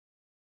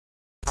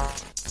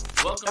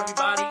Welcome,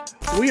 everybody.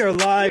 We are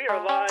live.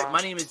 My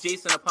name is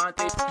Jason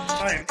Aponte.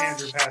 I am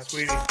Andrew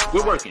Pasquini.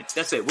 We're working.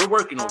 That's it. We're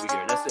working over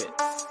here. That's it.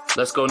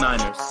 Let's go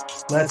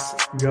Niners. Let's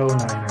go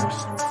Niners.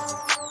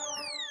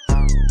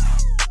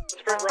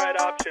 Sprint Ride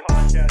Option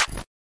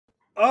Podcast.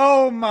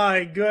 Oh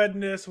my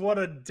goodness, what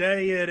a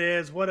day it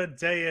is. What a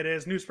day it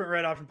is. New Sprint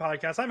Ride Option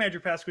Podcast. I'm Andrew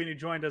Pasquini,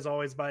 joined as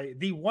always by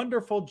the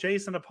wonderful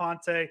Jason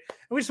Aponte. And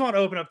we just want to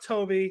open up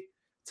Toby,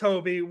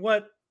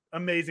 what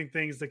amazing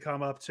things to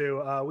come up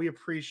to. We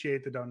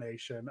appreciate the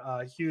donation.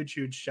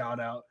 Huge shout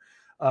out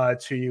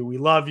to you. We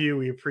love you.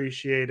 We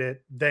appreciate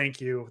it. Thank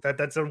you.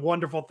 That's a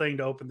wonderful thing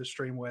to open the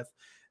stream with.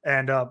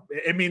 And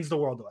it means the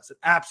world to us. It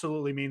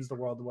absolutely means the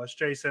world to us.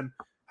 Jason,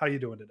 how you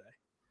doing today?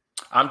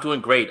 I'm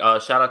doing great.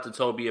 Shout out to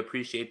Toby.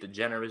 Appreciate the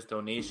generous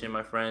donation,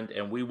 my friend.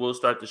 And we will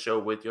start the show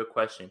with your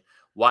question.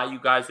 Why you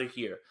guys are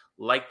here.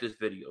 Like this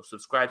video.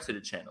 Subscribe to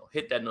the channel.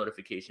 Hit that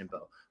notification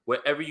bell.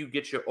 Wherever you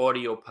get your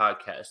audio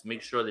podcast,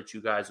 make sure that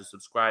you guys are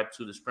subscribed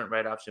to the Sprint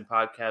Ride Option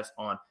Podcast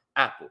on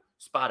Apple,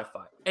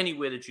 Spotify,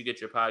 anywhere that you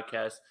get your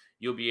podcast.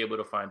 You'll be able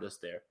to find us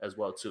there as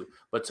well, too.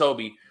 But,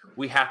 Toby,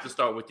 we have to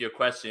start with your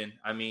question.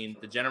 I mean,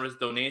 the generous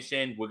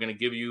donation, we're going to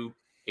give you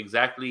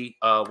exactly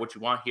what you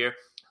want here.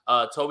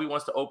 Toby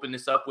wants to open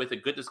this up with a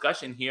good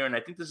discussion here, and I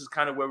think this is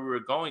kind of where we were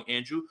going,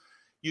 Andrew.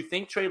 You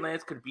think Trey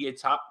Lance could be a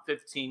top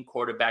 15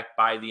 quarterback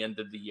by the end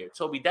of the year?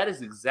 Toby, that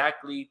is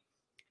exactly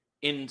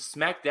in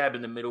smack dab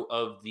in the middle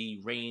of the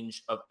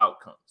range of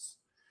outcomes.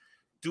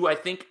 Do I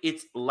think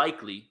it's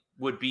likely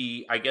would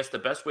be, I guess, the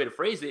best way to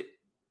phrase it?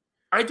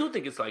 I do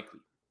think it's likely,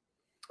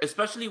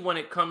 especially when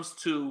it comes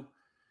to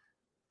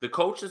the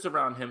coach that's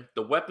around him,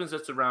 the weapons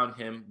that's around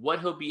him, what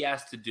he'll be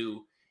asked to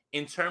do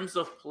in terms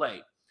of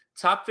play.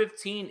 Top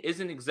 15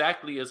 isn't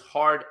exactly as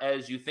hard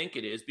as you think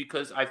it is,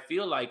 because I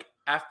feel like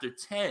after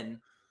 10,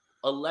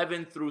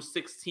 11 through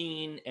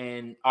 16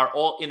 and are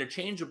all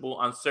interchangeable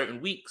on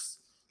certain weeks.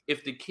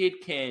 If the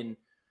kid can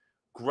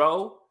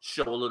grow,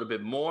 show a little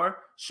bit more,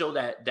 show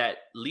that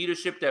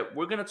leadership that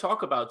we're going to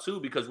talk about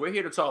too, because we're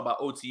here to talk about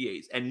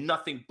OTAs and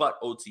nothing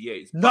but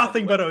OTAs.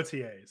 Nothing but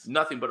OTAs.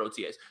 Nothing but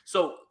OTAs.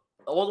 So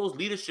all those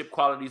leadership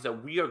qualities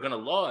that we are going to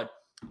laud,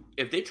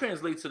 if they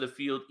translate to the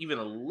field even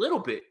a little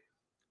bit,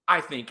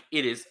 I think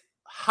it is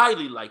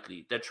highly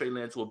likely that Trey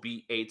Lance will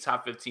be a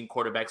top 15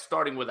 quarterback,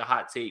 starting with a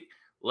hot take.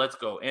 Let's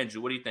go.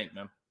 Andrew, what do you think,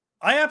 man?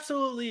 I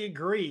absolutely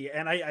agree.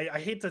 And I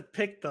hate to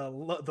pick the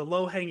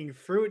low-hanging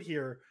fruit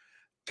here.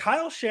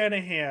 Kyle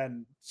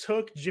Shanahan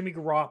took Jimmy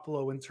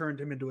Garoppolo and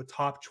turned him into a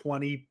top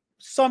 20,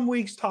 some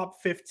weeks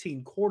top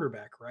 15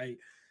 quarterback, right?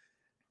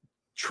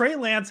 Trey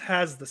Lance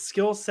has the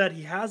skill set.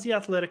 He has the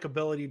athletic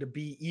ability to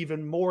be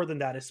even more than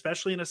that,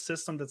 especially in a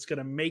system that's going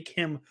to make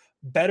him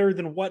better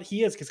than what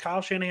he is. Because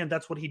Kyle Shanahan,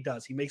 that's what he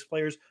does. He makes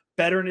players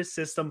better in his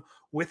system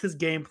with his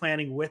game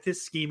planning, with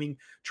his scheming.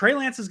 Trey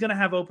Lance is going to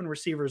have open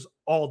receivers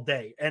all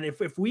day. And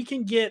if we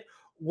can get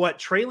what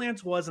Trey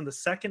Lance was in the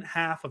second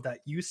half of that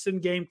Houston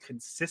game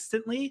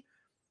consistently,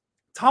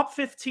 top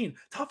 15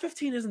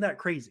 isn't that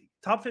crazy.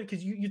 Top 15,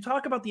 because you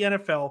talk about the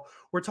NFL,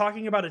 we're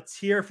talking about a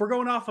tier. If we're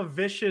going off of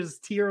Vish's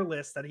tier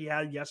list that he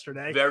had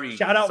yesterday,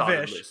 shout out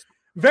Vish. List.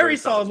 Very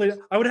solidly.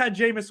 I would have had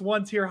Jameis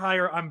one tier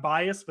higher. I'm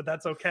biased, but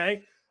that's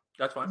okay.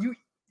 That's fine.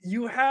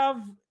 You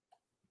have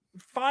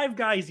 5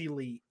 guys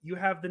elite. You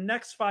have the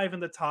next 5 in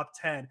the top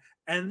 10.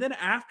 And then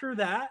after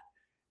that,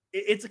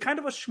 it's a kind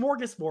of a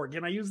smorgasbord.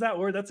 Can I use that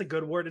word? That's a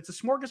good word. It's a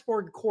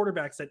smorgasbord of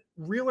quarterbacks that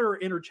really are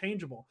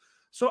interchangeable.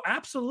 So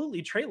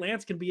absolutely, Trey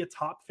Lance can be a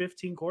top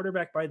 15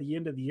 quarterback by the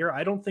end of the year.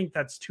 I don't think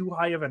that's too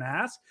high of an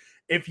ask.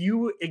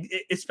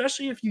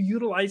 Especially if you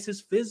utilize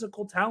his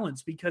physical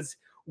talents, because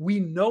we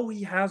know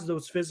he has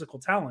those physical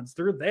talents.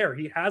 They're there.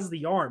 He has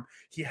the arm.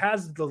 He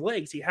has the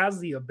legs. He has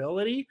the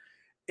ability.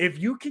 If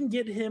you can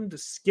get him to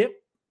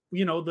skip,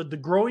 the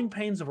growing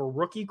pains of a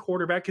rookie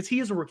quarterback, because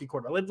he is a rookie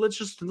quarterback.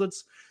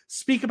 Let's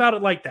speak about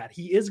it like that.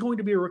 He is going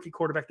to be a rookie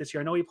quarterback this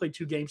year. I know he played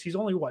 2 games. He's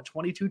only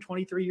 22,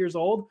 23 years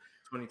old.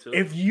 22.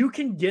 If you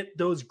can get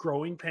those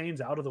growing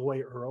pains out of the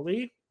way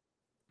early,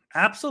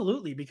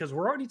 absolutely, because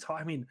we're already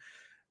talking.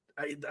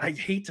 I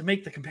hate to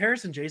make the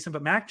comparison, Jason,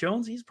 but Mac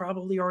Jones, he's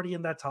probably already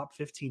in that top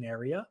 15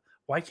 area.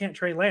 Why can't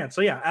Trey Lance? So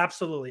yeah,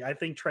 absolutely. I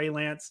think Trey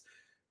Lance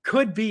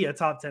could be a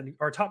top 10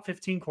 or top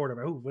 15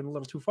 quarterback. Ooh, went a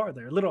little too far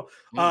there.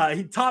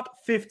 Top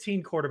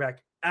 15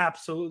 quarterback.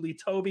 Absolutely.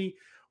 Toby,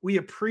 we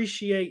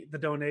appreciate the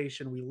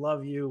donation. We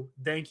love you.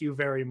 Thank you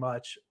very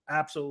much.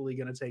 Absolutely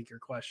going to take your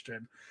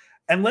question.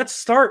 And let's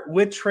start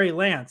with Trey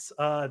Lance.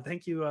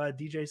 Thank you,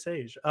 DJ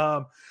Sage.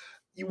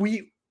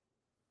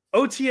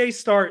 OTA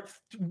start.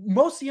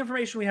 Most of the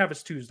information we have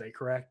is Tuesday,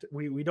 correct?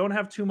 We don't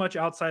have too much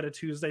outside of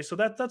Tuesday, so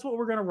that's what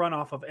we're going to run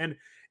off of. And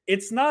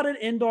it's not an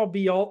end-all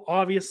be-all.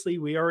 Obviously,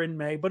 we are in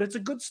May, but it's a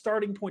good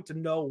starting point to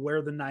know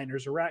where the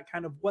Niners are at,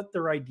 kind of what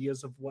their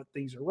ideas of what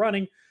things are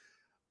running.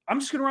 I'm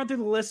just going to run through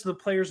the list of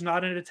the players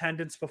not in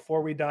attendance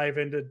before we dive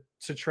into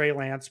Trey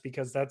Lance,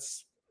 because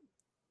that's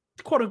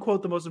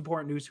quote-unquote the most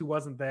important news, who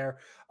wasn't there.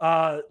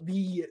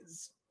 The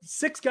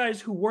 6 guys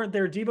who weren't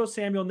there: Deebo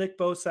Samuel, Nick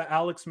Bosa,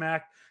 Alex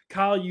Mack,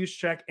 Kyle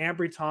Juszczyk,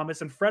 Ambry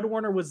Thomas, and Fred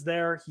Warner was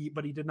there,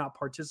 but he did not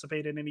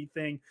participate in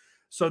anything.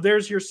 So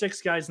there's your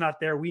 6 guys not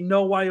there. We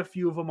know why a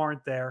few of them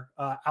aren't there.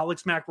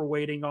 Alex Mack we're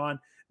waiting on.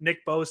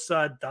 Nick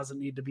Bosa doesn't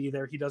need to be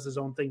there. He does his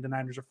own thing. The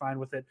Niners are fine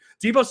with it.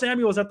 Deebo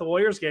Samuel was at the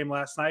Warriors game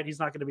last night. He's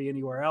not going to be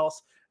anywhere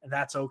else, and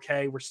that's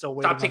okay. We're still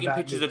waiting. Stop taking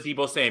pictures of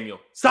Deebo Samuel.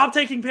 Stop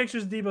taking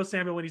pictures of Deebo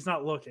Samuel when he's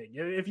not looking.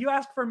 If you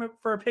ask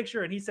for a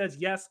picture and he says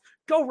yes,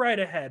 go right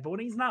ahead. But when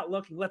he's not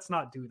looking, let's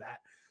not do that.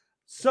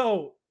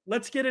 So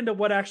let's get into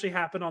what actually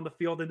happened on the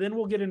field, and then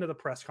we'll get into the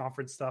press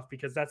conference stuff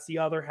because that's the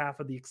other half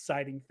of the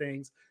exciting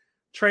things.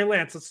 Trey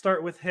Lance, let's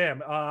start with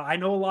him. I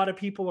know a lot of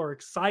people are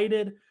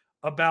excited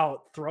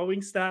about throwing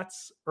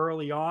stats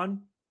early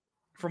on.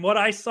 From what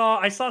I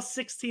saw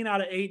 16 out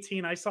of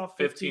 18. I saw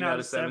 15 out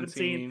of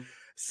 17.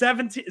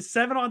 7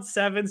 on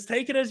 7s.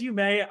 Take it as you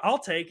may. I'll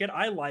take it.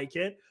 I like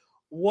it.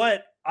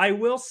 What I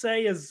will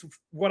say is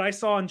what I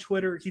saw on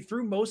Twitter, he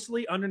threw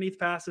mostly underneath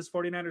passes,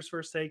 49ers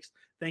first takes.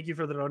 Thank you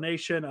for the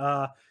donation.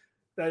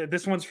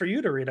 This one's for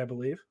you to read, I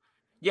believe.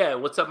 Yeah,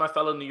 what's up, my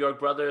fellow New York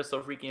brother? So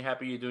freaking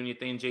happy you're doing your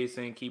thing,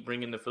 Jason. Keep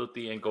bringing the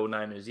filthy and go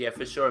Niners. Yeah,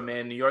 for sure,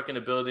 man. New York in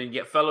the building.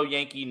 Yeah, fellow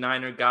Yankee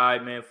Niner guy,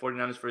 man.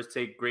 49ers first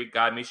take, great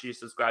guy. Make sure you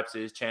subscribe to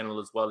his channel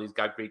as well. He's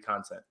got great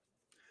content.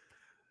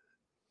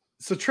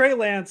 So Trey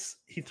Lance,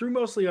 he threw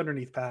mostly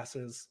underneath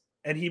passes.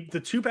 And the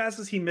 2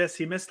 passes he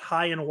missed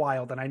high and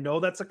wild. And I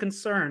know that's a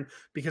concern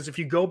because if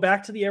you go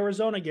back to the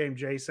Arizona game,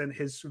 Jason,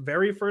 his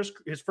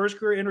first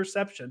career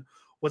interception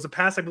was a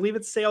pass. I believe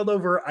it sailed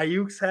over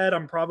Ayuk's head.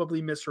 I'm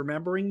probably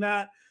misremembering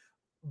that,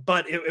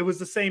 but it was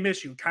the same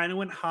issue. Kind of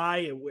went high.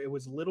 It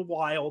was a little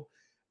wild.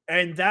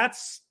 And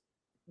that's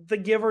the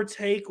give or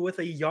take with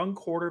a young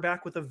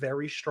quarterback with a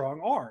very strong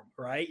arm,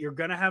 right? You're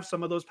going to have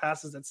some of those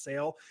passes that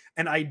sail.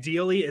 And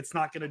ideally it's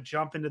not going to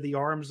jump into the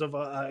arms of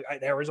an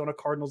Arizona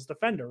Cardinals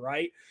defender,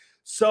 right?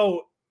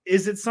 So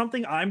is it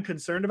something I'm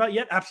concerned about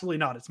yet? Absolutely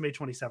not. It's May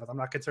 27th. I'm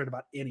not concerned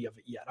about any of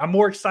it yet. I'm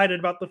more excited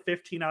about the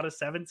 15 out of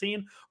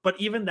 17, but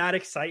even that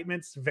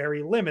excitement's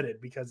very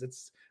limited because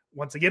it's,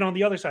 once again, on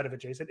the other side of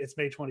it, Jason, it's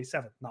May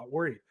 27th. Not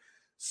worried.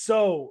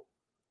 So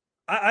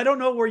I don't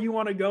know where you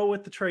want to go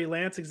with the Trey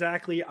Lance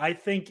exactly. I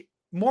think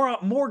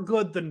more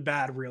good than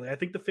bad, really. I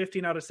think the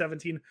 15 out of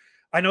 17,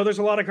 I know there's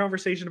a lot of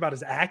conversation about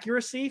his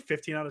accuracy.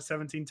 15 out of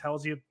 17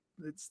 tells you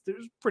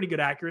there's pretty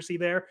good accuracy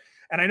there.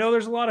 And I know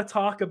there's a lot of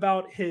talk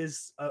about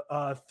his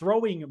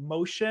throwing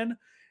motion.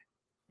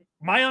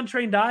 My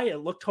untrained eye, it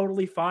looked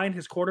totally fine.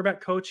 His quarterback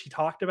coach, he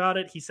talked about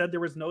it. He said there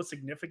was no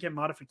significant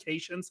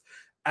modifications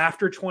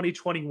after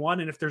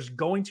 2021. And if there's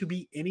going to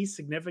be any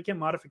significant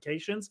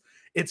modifications,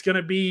 it's going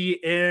to be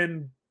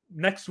in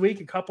next week,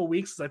 a couple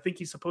weeks. I think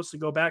he's supposed to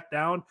go back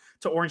down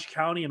to Orange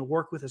County and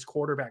work with his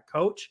quarterback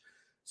coach.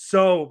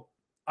 So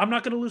I'm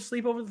not going to lose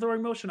sleep over the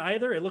throwing motion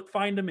either. It looked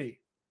fine to me.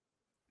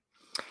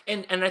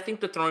 And I think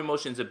the throwing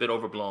motion is a bit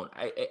overblown.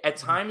 At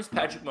times,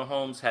 Patrick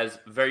Mahomes has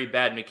very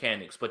bad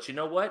mechanics, but you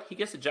know what? He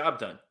gets the job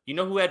done. You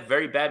know who had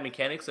very bad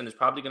mechanics and is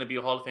probably going to be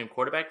a Hall of Fame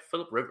quarterback?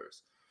 Phillip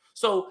Rivers.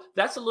 So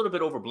that's a little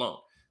bit overblown.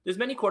 There's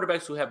many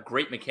quarterbacks who have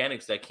great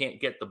mechanics that can't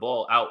get the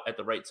ball out at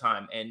the right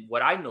time. And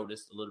what I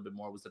noticed a little bit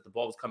more was that the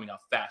ball was coming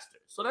out faster.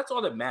 So that's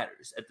all that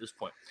matters at this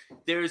point.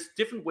 There's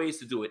different ways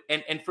to do it.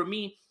 And for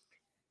me,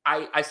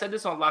 I said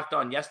this on Locked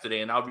On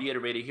yesterday, and I'll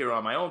reiterate it here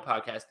on my own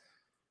podcast.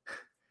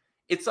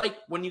 It's like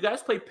when you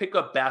guys play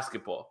pickup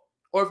basketball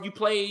or if you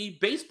play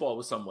baseball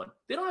with someone,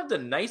 they don't have the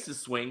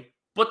nicest swing,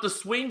 but the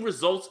swing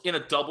results in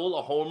a double,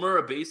 a homer,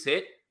 a base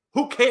hit.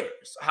 Who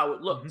cares how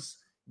it looks?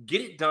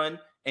 Get it done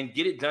and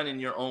get it done in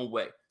your own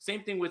way.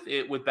 Same thing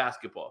with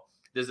basketball.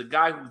 There's a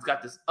guy who's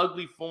got this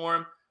ugly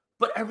form,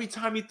 but every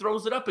time he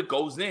throws it up, it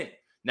goes in.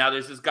 Now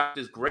there's this guy,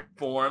 this great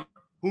form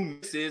who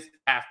misses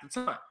half the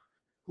time.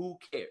 Who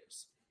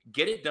cares?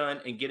 Get it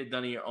done and get it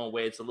done in your own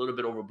way. It's a little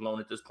bit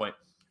overblown at this point.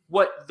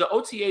 What the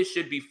OTA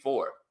should be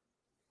for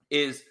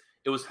is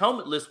it was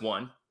helmetless,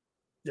 1.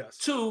 Yes.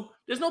 2,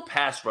 there's no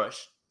pass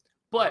rush.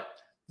 But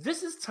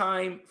this is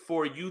time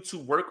for you to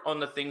work on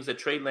the things that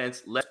Trey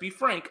Lance, let's be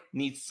frank,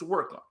 needs to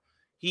work on.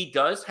 He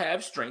does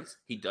have strengths.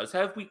 He does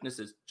have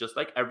weaknesses, just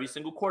like every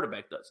single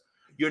quarterback does.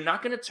 You're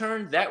not going to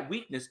turn that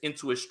weakness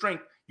into a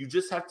strength. You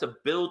just have to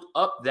build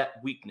up that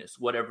weakness,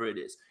 whatever it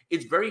is.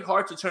 It's very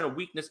hard to turn a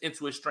weakness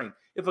into a strength.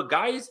 If a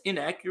guy is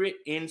inaccurate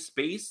in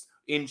space,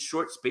 in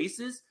short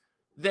spaces,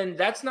 then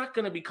that's not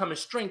going to become a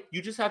strength.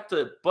 You just have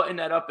to button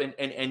that up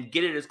and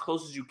get it as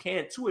close as you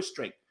can to a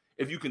strength.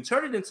 If you can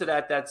turn it into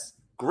that, that's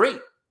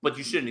great, but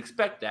you shouldn't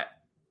expect that.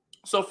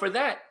 So for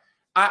that,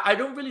 I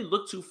don't really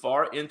look too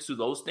far into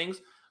those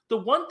things. The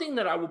one thing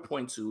that I will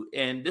point to,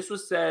 and this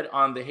was said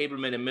on the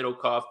Haberman and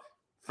Middlecoff,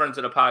 friends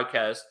of the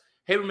podcast,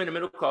 Haberman and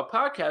Middlecoff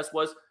podcast,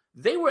 was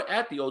they were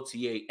at the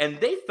OTA and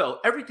they felt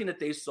everything that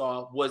they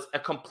saw was a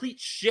complete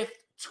shift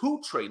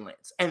to Trey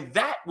Lance. And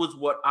that was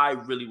what I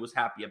really was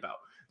happy about.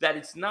 That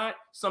it's not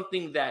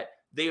something that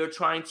they are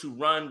trying to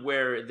run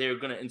where they're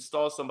going to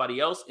install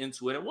somebody else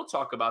into it. And we'll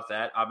talk about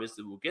that.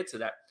 Obviously, we'll get to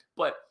that.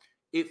 But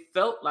it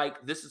felt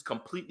like this is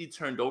completely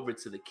turned over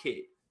to the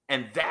kid.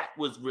 And that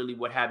was really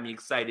what had me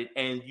excited.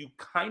 And you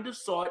kind of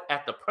saw it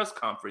at the press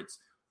conference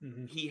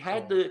Mm-hmm. He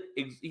had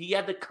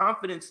the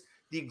confidence,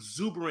 the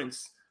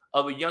exuberance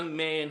of a young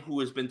man who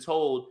has been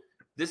told,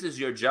 this is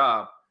your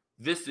job,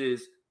 this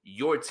is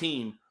your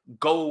team,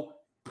 go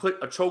put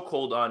a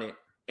chokehold on it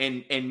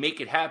and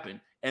make it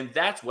happen. And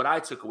that's what I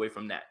took away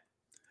from that.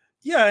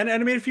 Yeah, and I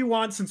mean, if you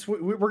want, since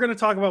we're going to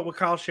talk about what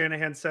Kyle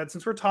Shanahan said,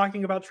 since we're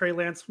talking about Trey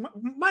Lance,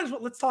 might as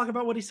well let's talk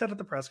about what he said at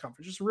the press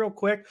conference, just real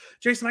quick.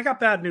 Jason, I got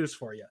bad news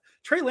for you.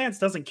 Trey Lance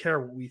doesn't care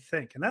what we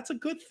think, and that's a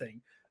good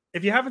thing.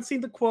 If you haven't seen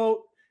the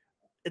quote,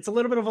 it's a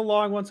little bit of a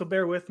long one, so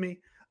bear with me.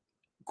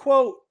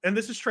 Quote, and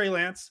this is Trey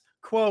Lance,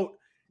 quote,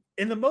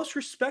 in the most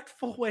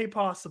respectful way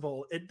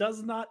possible, it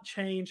does not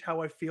change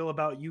how I feel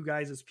about you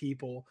guys as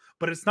people,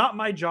 but it's not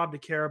my job to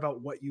care about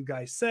what you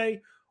guys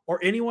say or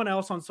anyone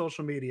else on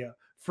social media.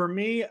 For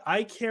me,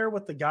 I care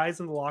what the guys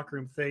in the locker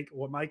room think,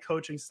 what my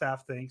coaching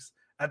staff thinks.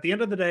 At the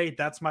end of the day,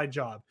 that's my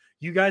job.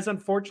 You guys,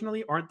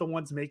 unfortunately, aren't the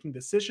ones making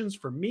decisions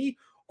for me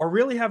or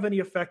really have any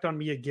effect on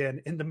me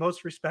again in the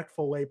most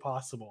respectful way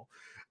possible.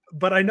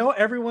 But I know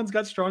everyone's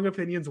got strong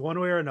opinions one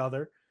way or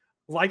another.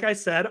 Like I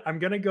said, I'm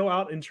going to go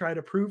out and try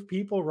to prove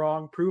people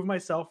wrong, prove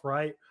myself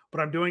right, but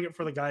I'm doing it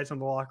for the guys in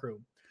the locker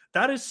room.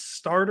 That is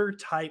starter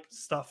type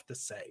stuff to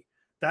say.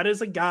 That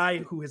is a guy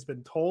who has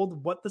been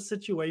told what the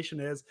situation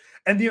is.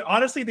 And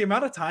honestly, the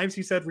amount of times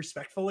he said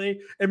respectfully,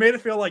 it made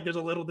it feel like there's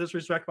a little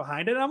disrespect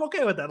behind it. And I'm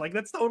okay with that. Like,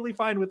 that's totally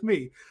fine with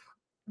me.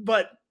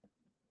 But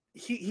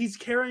he's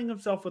carrying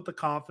himself with the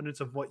confidence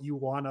of what you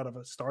want out of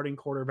a starting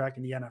quarterback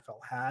in the NFL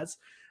has.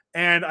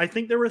 And I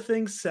think there were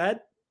things said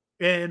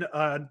in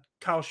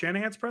Kyle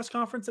Shanahan's press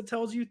conference that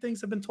tells you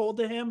things have been told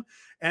to him.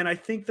 And I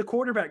think the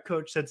quarterback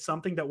coach said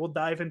something that we'll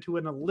dive into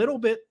in a little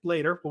bit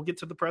later. We'll get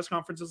to the press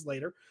conferences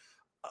later.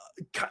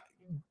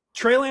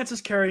 Trey Lance is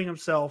carrying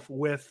himself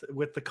with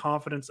the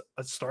confidence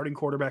a starting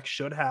quarterback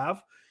should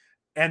have.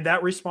 And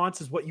that response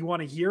is what you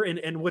want to hear.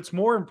 And what's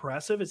more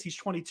impressive is he's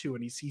 22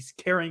 and he's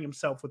carrying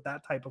himself with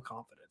that type of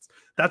confidence.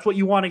 That's what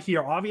you want to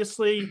hear.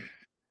 Obviously,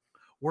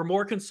 we're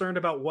more concerned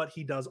about what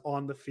he does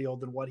on the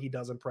field than what he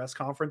does in press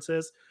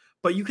conferences.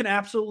 But you can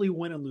absolutely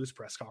win and lose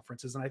press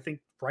conferences. And I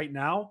think right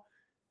now,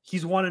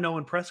 he's 1-0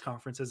 in press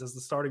conferences as the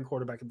starting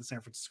quarterback of the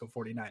San Francisco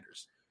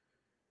 49ers.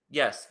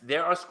 Yes,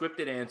 there are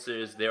scripted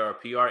answers, there are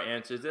PR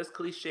answers, there's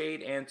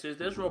cliched answers,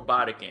 there's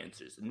robotic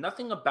answers.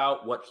 Nothing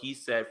about what he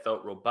said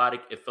felt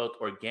robotic. It felt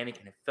organic,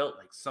 and it felt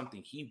like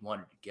something he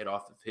wanted to get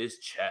off of his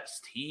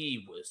chest.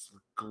 He was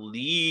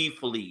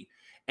gleefully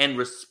and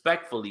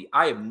respectfully.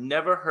 I have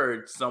never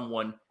heard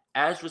someone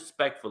as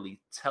respectfully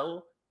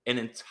tell an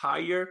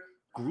entire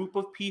group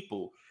of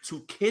people to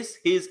kiss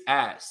his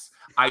ass.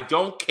 I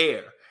don't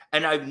care.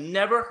 And I've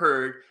never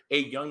heard a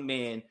young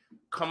man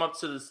come up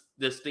to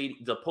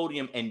the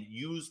podium and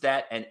use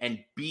that and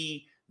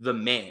be the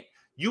man.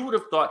 You would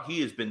have thought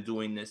he has been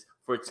doing this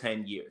for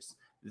 10 years.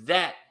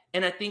 That,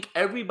 and I think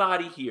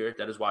everybody here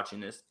that is watching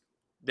this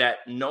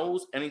that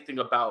knows anything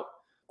about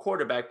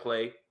quarterback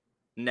play.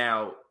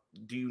 Now,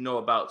 do you know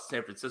about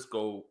San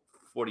Francisco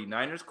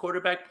 49ers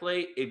quarterback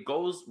play? It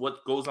goes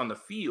what goes on the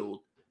field,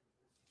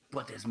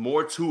 but there's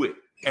more to it.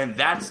 And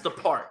that's the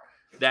part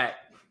that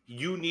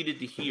you needed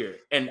to hear.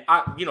 And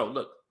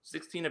look,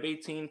 16 of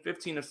 18,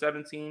 15 of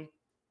 17,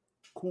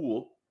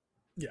 cool.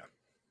 Yeah.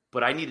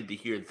 But I needed to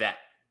hear that.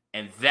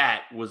 And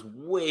that was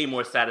way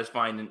more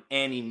satisfying than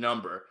any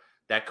number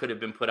that could have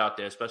been put out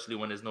there, especially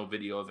when there's no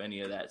video of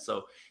any of that.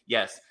 So,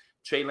 yes,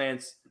 Trey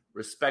Lance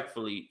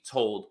respectfully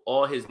told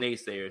all his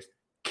naysayers,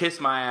 kiss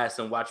my ass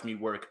and watch me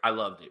work. I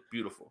loved it.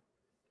 Beautiful.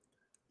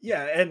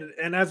 Yeah,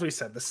 and as we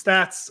said, the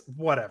stats,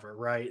 whatever,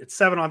 right? It's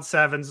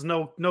 7-on-7s,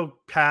 no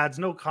pads,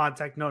 no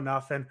contact, no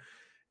nothing.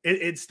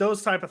 It's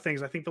those type of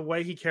things. I think the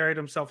way he carried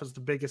himself is the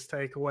biggest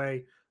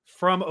takeaway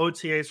from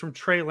OTAs, from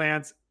Trey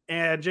Lance.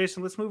 And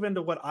Jason, let's move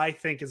into what I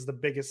think is the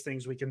biggest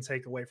things we can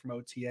take away from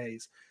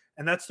OTAs.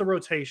 And that's the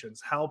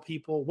rotations, how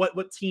people,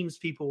 what teams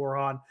people were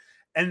on.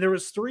 And there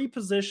was 3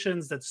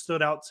 positions that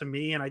stood out to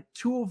me, and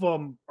 2 of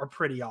them are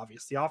pretty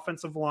obvious. The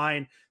offensive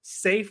line,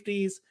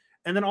 safeties,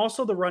 and then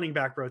also the running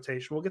back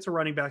rotation. We'll get to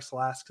running backs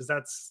last because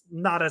that's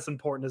not as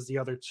important as the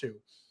other 2.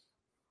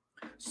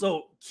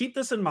 So keep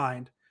this in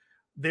mind.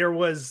 There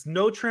was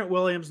no Trent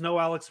Williams, no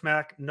Alex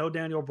Mack, no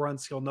Daniel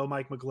Brunskill, no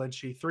Mike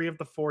McGlinchey. 3 of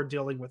the 4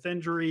 dealing with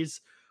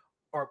injuries,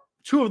 or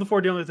 2 of the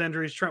 4 dealing with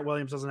injuries. Trent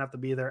Williams doesn't have to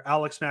be there.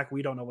 Alex Mack,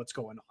 we don't know what's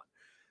going on.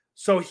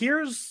 So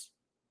here's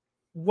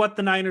what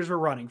the Niners were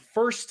running.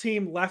 First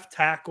team left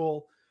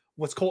tackle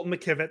was Colton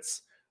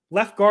McKivitz.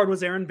 Left guard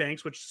was Aaron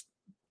Banks, which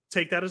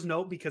take that as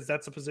note because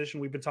that's a position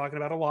we've been talking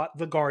about a lot,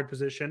 the guard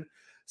position.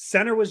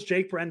 Center was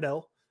Jake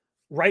Brendel.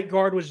 Right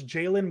guard was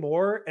Jalen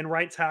Moore, and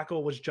right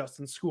tackle was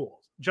Justin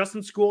School.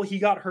 Justin School, he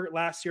got hurt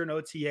last year in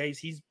OTAs.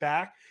 He's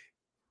back.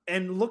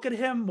 And look at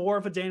him, more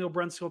of a Daniel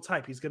Brunskill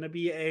type. He's going to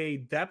be a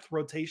depth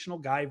rotational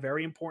guy.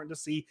 Very important to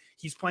see.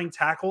 He's playing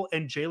tackle,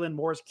 and Jalen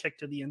Moore's kicked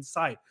to the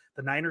inside.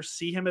 The Niners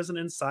see him as an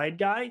inside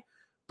guy,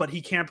 but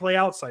he can't play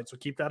outside. So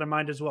keep that in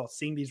mind as well,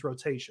 seeing these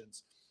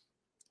rotations.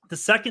 The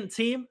second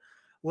team,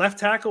 left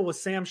tackle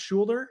was Sam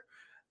Schuler.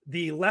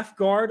 The left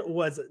guard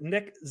was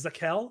Nick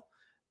Zakel.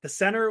 The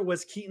center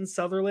was Keaton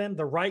Sutherland.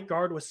 The right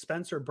guard was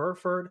Spencer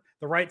Burford.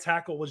 The right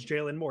tackle was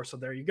Jalen Moore. So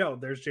there you go.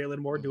 There's Jalen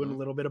Moore doing a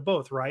little bit of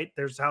both, right?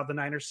 There's how the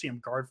Niners see him: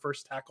 guard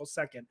first, tackle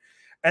second.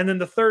 And then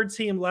the third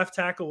team left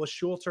tackle was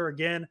Schulter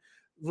again.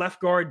 Left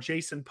guard,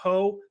 Jason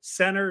Poe.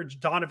 Center,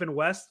 Donovan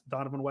West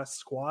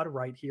squad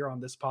right here on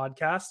this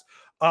podcast.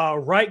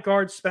 Right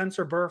guard,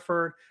 Spencer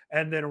Burford.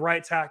 And then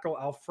right tackle,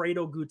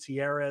 Alfredo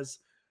Gutierrez.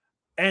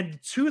 And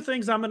two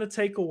things I'm going to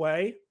take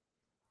away: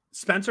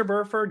 Spencer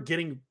Burford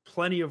getting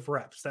plenty of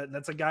reps.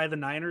 That's a guy the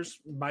Niners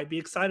might be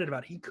excited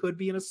about. He could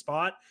be in a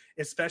spot,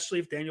 especially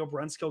if Daniel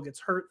Brunskill gets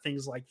hurt,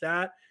 things like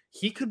that.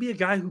 He could be a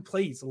guy who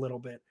plays a little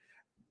bit.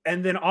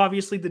 And then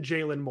obviously the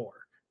Jalen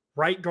Moore,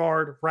 right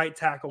guard, right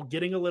tackle,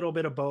 getting a little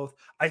bit of both.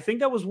 I think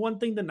that was one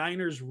thing the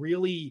Niners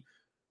really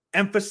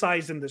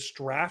emphasized in this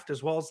draft,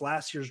 as well as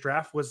last year's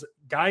draft, was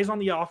guys on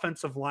the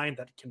offensive line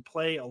that can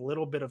play a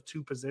little bit of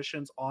two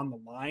positions on the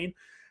line.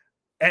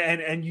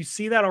 And you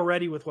see that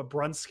already with what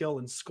Brunskill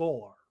and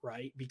Skull are,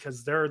 right?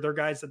 Because they're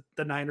guys that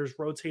the Niners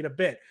rotate a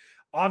bit.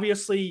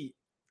 Obviously,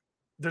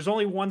 there's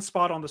only one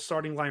spot on the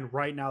starting line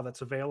right now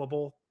that's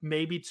available,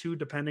 maybe two,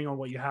 depending on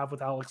what you have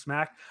with Alex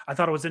Mack. I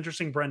thought it was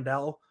interesting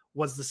Brendel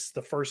was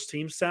the first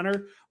team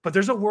center, but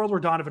there's a world where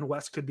Donovan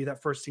West could be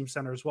that first team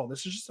center as well.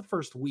 This is just the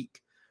first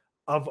week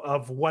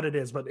of what it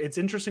is, but it's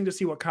interesting to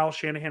see what Kyle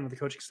Shanahan and the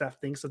coaching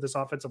staff thinks of this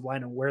offensive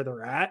line and where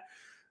they're at.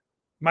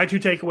 My two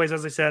takeaways,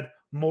 as I said,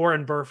 Moore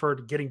and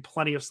Burford getting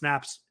plenty of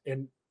snaps,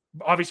 and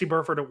obviously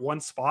Burford at one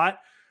spot,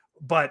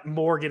 but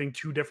Moore getting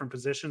two different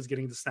positions,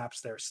 getting the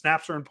snaps there.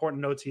 Snaps are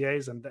important in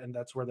OTAs, and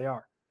that's where they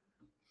are.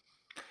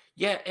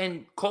 Yeah,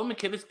 and Cole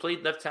McKivitz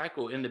played left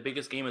tackle in the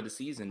biggest game of the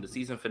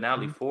season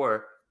finale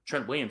for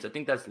Trent Williams. I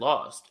think that's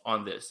lost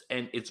on this.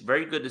 And it's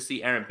very good to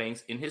see Aaron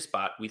Banks in his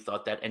spot. We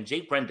thought that. And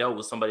Jake Brendel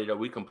was somebody that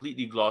we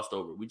completely glossed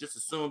over. We just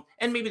assumed,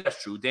 and maybe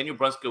that's true, Daniel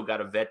Brunskill got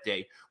a vet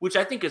day, which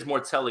I think is more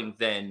telling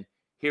than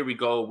here we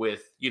go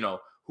with,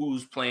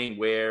 who's playing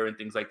where and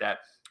things like that.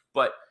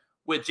 But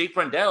with Jake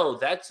Brendel,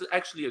 that's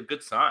actually a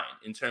good sign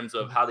in terms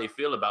of how they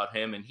feel about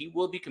him. And he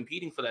will be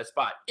competing for that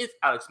spot if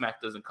Alex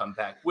Mack doesn't come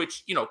back,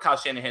 which, Kyle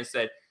Shanahan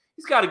said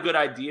he's got a good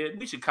idea.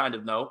 We should kind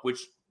of know, which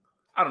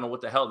I don't know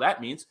what the hell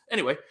that means.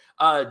 Anyway,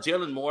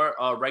 Jalen Moore,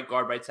 right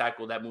guard, right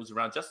tackle, that moves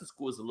around. Justin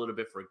Skule is a little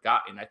bit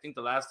forgotten. I think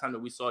the last time that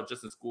we saw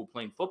Justin Skule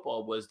playing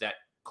football was that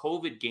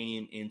COVID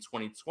game in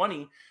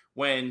 2020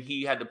 when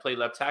he had to play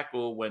left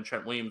tackle when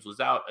Trent Williams was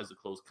out as a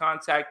close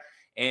contact,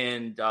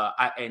 and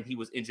he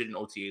was injured in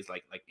OTAs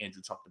like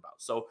Andrew talked about.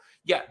 So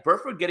yeah,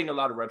 Burford getting a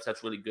lot of reps,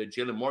 that's really good.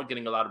 Jalen Moore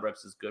getting a lot of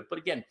reps is good. But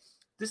again,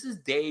 this is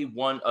day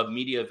one of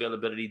media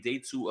availability, day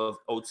two of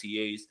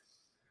OTAs.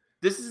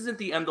 This isn't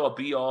the end all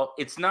be all.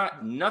 It's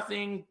not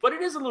nothing, but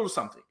it is a little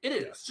something. It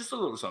is just a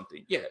little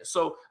something. Yeah.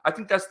 So I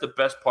think that's the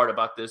best part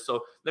about this.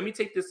 So let me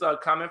take this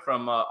comment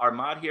from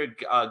Armad here,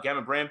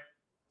 Gamma Bram.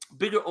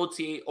 Bigger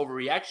OTA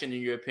overreaction,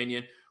 in your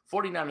opinion?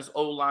 49ers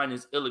O-line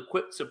is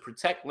ill-equipped to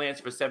protect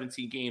Lance for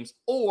 17 games,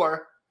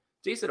 or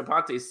Jason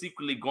Aponte is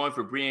secretly going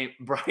for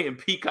Brian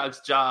Peacock's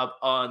job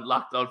on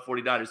Locked On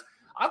 49ers.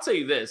 I'll tell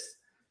you this.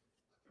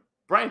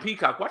 Brian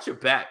Peacock, watch your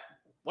back.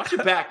 Watch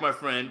your back, my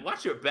friend.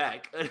 Watch your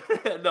back.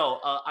 No,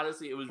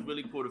 honestly, it was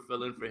really cool to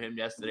fill in for him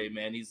yesterday,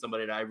 man. He's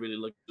somebody that I really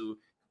look to.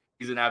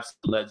 He's an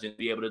absolute legend.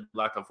 Be able to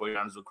Locked On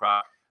 49ers with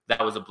Croc.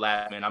 That was a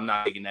blast, man. I'm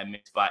not taking that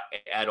mid spot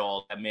at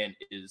all. That man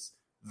is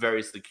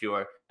very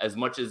secure. As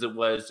much as it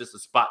was just a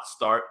spot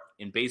start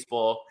in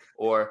baseball,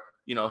 or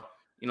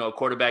a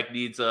quarterback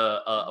needs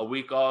a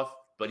week off,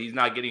 but he's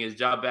not getting his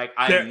job back.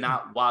 I'm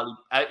not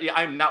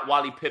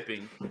Wally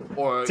Pippin,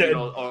 or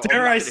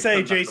dare I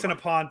say Jason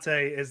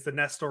Aponte is the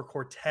Nestor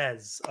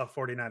Cortez of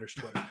 49ers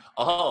Twitter.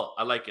 Oh,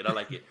 I like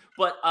it.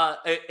 But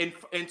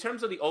in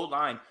terms of the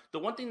O-line, the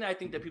one thing that I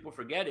think that people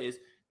forget is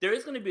there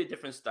is going to be a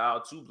different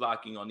style to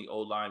blocking on the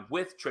O-line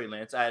with Trey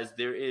Lance, as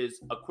there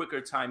is a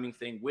quicker timing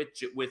thing with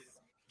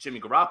Jimmy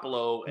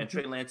Garoppolo, and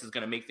Trey Lance is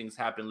going to make things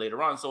happen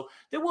later on. So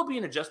there will be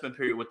an adjustment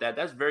period with that.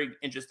 That's very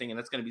interesting, and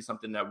that's going to be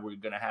something that we're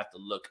going to have to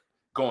look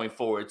going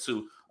forward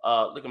to.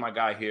 Look at my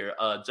guy here,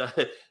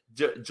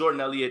 Jordan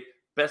Elliott,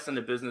 best in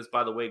the business.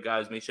 By the way,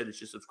 guys, make sure that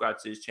you subscribe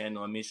to his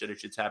channel and make sure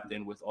that you're tapped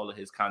in with all of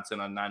his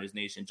content on Niners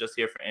Nation. Just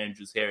here for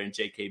Andrew's hair and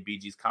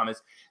JKBG's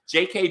comments.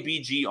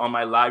 JKBG on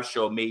my live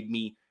show made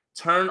me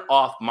turn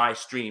off my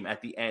stream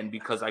at the end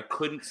because I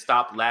couldn't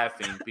stop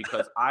laughing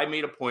because I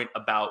made a point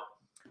about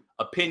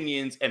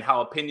opinions and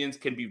how opinions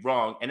can be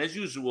wrong. And as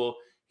usual,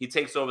 he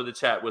takes over the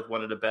chat with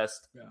one of the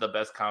best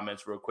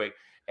comments real quick.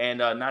 And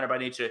Niner by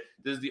Nature,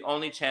 this is the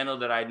only channel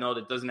that I know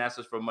that doesn't ask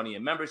us for money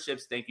and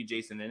memberships. Thank you,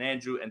 Jason and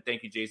Andrew. And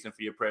thank you, Jason,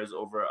 for your prayers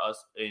over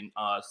us in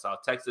South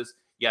Texas.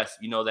 Yes,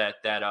 you know that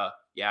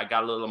I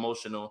got a little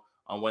emotional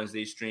on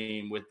Wednesday's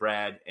stream with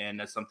Brad, and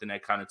that's something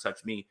that kind of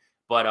touched me.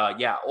 But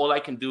all I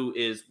can do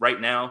is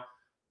right now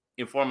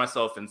inform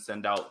myself and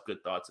send out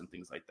good thoughts and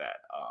things like that.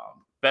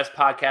 Best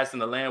podcast in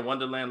the land,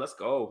 Wonderland. Let's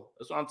go.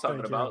 That's what I'm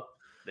talking about.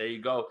 There you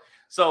go.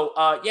 So,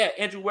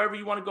 Andrew, wherever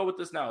you want to go with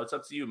this now, it's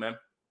up to you, man.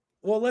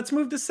 Well, let's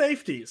move to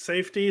safety.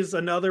 Safety is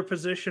another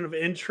position of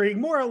intrigue,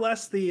 more or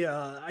less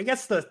I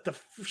guess the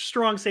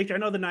strong safety. I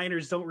know the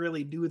Niners don't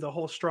really do the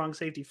whole strong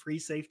safety, free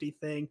safety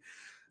thing,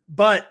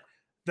 but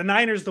the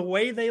Niners, the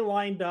way they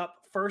lined up,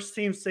 first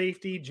team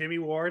safety, Jimmy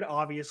Ward,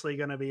 obviously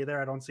going to be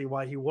there. I don't see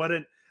why he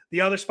wouldn't.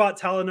 The other spot,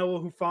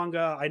 Talanoa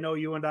Hufanga. I know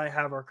you and I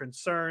have our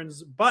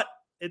concerns, but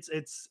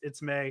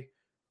it's May.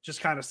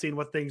 Just kind of seeing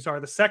what things are.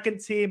 The second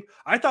team,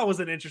 I thought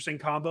was an interesting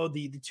combo.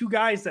 The two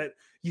guys that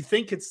you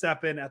think could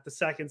step in at the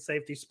second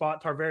safety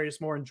spot, Tarvarius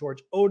Moore and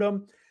George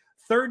Odom.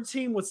 Third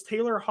team was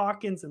Taylor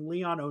Hawkins and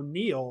Leon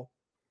O'Neal.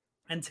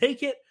 And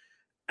take it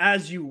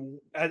as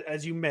you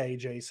may,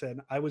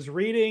 Jason. I was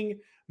reading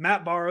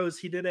Matt Barrows.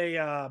 He did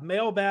a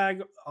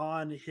mailbag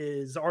on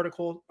his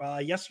article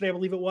yesterday, I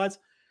believe it was.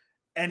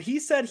 And he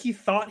said he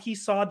thought he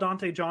saw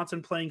Dante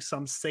Johnson playing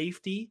some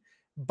safety,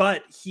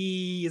 but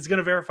he is going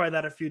to verify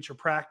that at future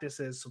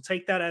practices. So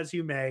take that as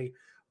you may.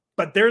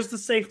 But there's the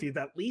safety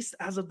that, at least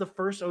as of the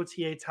first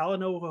OTA,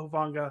 Talanoa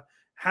Hufanga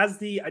has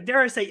the,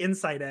 dare I say,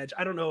 inside edge.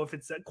 I don't know if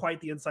it's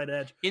quite the inside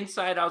edge.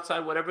 Inside,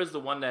 outside, whatever is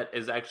the one that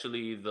is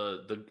actually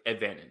the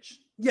advantage.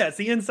 Yeah, it's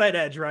the inside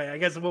edge, right? I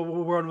guess we'll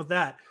run with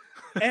that.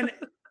 And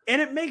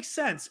and it makes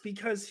sense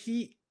because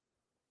he,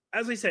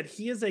 as I said,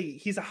 he's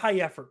a high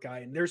effort guy,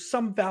 and there's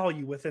some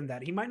value within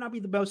that. He might not be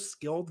the most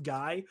skilled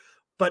guy,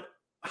 but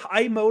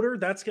high motor,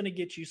 that's going to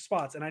get you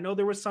spots. And I know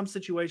there was some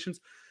situations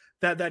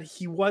that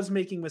he was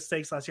making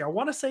mistakes last year. I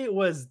want to say it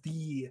was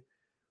the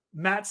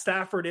Matt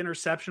Stafford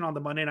interception on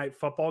the Monday Night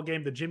Football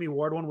game, the Jimmy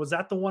Ward one. Was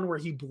that the one where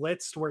he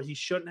blitzed where he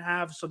shouldn't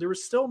have? So there were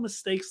still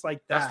mistakes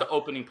like that. That's the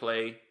opening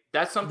play.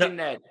 That's something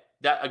that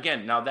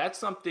again, now that's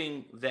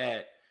something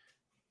that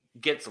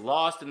gets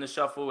lost in the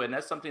shuffle, and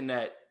that's something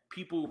that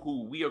people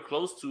who we are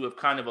close to have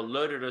kind of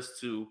alerted us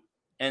to.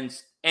 And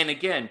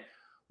again,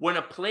 when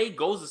a play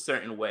goes a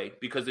certain way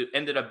because it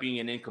ended up being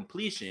an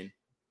incompletion,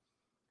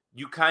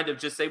 you kind of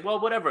just say,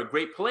 well, whatever,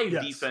 great play,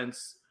 yes,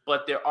 defense.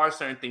 But there are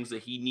certain things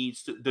that he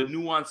needs to, the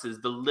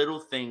nuances, the little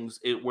things,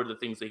 were the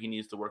things that he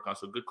needs to work on.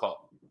 So good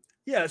call.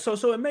 Yeah, so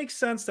it makes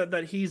sense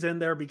that he's in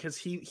there because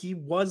he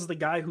was the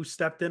guy who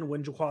stepped in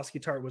when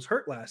Jaquiski Tartt was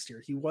hurt last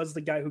year. He was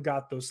the guy who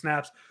got those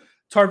snaps.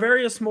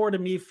 Tarvarius Moore, to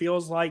me,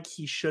 feels like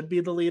he should be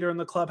the leader in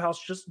the clubhouse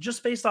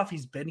just based off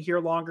he's been here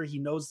longer. He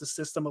knows the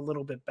system a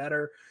little bit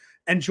better.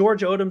 And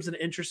George Odom's an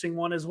interesting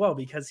one as well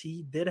because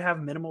he did have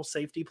minimal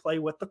safety play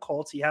with the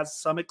Colts. He has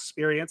some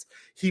experience.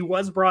 He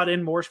was brought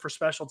in more for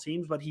special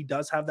teams, but he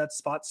does have that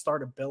spot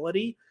start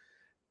ability.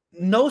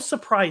 No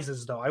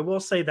surprises, though. I will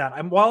say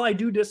that. While I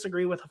do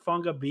disagree with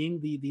Hufanga being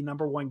the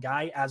number one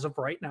guy as of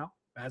right now,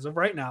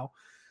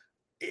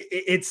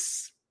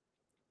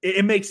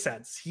 it makes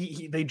sense.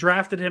 They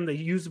drafted him. They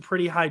used a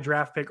pretty high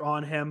draft pick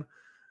on him.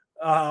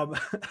 Where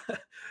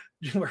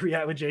we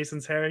at with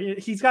Jason's hair?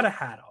 He's got a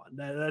hat on.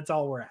 That's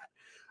all we're at.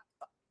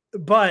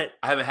 But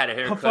I haven't had a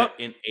haircut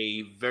in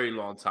a very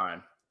long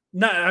time.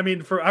 No,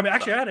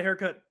 actually, I had a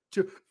haircut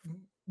too.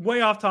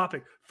 Way off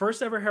topic.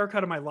 First ever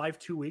haircut of my life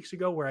 2 weeks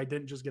ago where I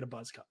didn't just get a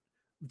buzz cut.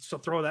 So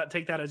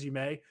take that as you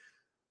may.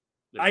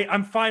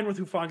 I'm fine with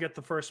Hufanga at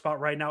the first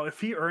spot right now.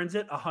 If he earns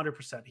it,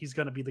 100%, he's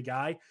going to be the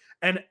guy.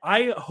 And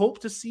I hope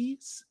to see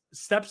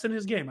steps in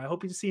his game. I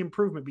hope to see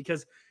improvement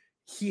because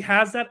he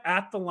has that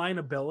at the line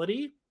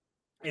ability.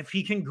 If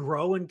he can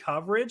grow in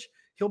coverage,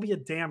 he'll be a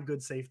damn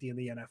good safety in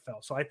the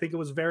NFL. So I think it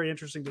was very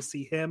interesting to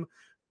see him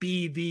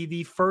be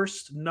the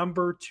first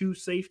number 2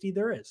 safety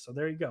there is. So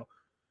there you go.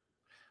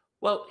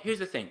 Well, here's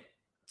the thing.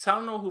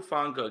 Talanoa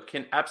Hufanga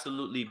can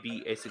absolutely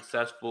be a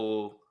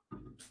successful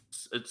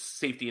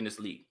safety in this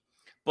league,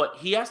 but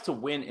he has to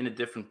win in a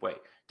different way.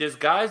 There's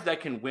guys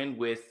that can win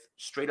with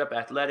straight up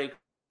athletics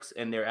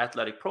and their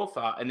athletic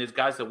profile, and there's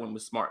guys that win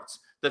with smarts.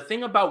 The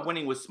thing about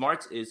winning with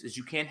smarts is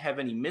you can't have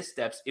any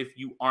missteps if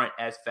you aren't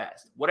as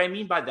fast. What I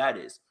mean by that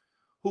is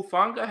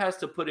Hufanga has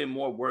to put in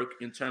more work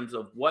in terms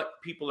of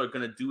what people are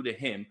going to do to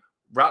him,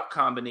 route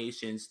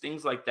combinations,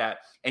 things like that.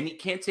 And he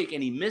can't take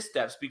any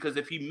missteps because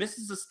if he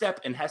misses a step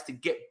and has to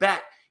get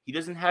back, he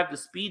doesn't have the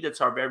speed that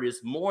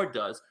Tarvarius Moore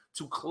does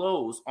to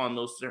close on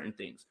those certain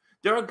things.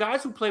 There are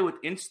guys who play with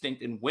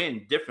instinct and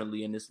win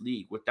differently in this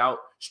league without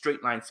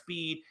straight line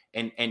speed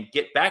and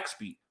get back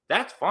speed.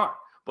 That's fine.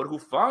 But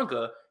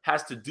Hufanga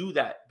has to do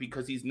that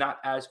because he's not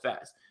as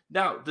fast.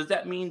 Now, does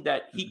that mean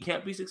that he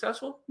can't be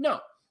successful? No.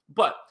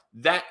 But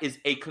that is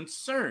a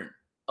concern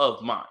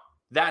of mine.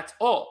 That's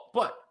all.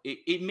 But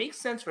it makes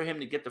sense for him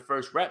to get the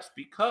first reps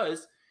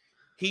because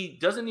he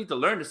doesn't need to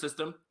learn the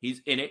system.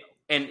 He's in it.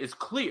 And it's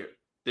clear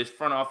this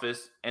front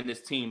office and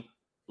this team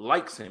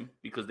likes him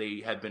because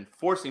they have been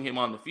forcing him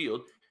on the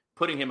field,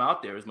 putting him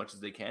out there as much as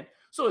they can.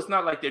 So it's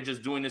not like they're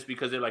just doing this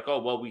because they're like,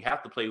 oh, well, we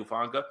have to play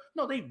Hufanga.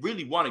 No, they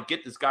really want to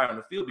get this guy on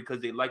the field because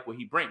they like what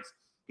he brings.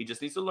 He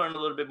just needs to learn a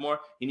little bit more.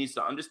 He needs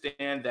to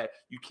understand that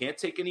you can't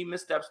take any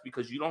missteps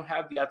because you don't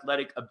have the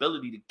athletic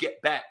ability to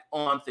get back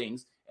on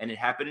things. And it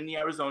happened in the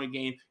Arizona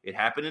game. It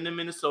happened in the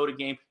Minnesota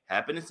game.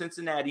 Happened in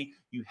Cincinnati.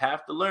 You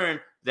have to learn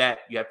that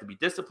you have to be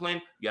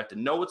disciplined. You have to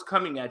know what's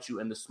coming at you.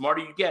 And the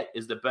smarter you get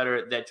is the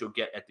better that you'll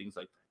get at things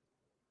like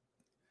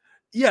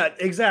that. Yeah,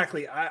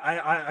 exactly.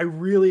 I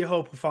really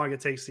hope Hufanga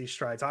takes these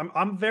strides.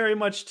 I'm very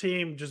much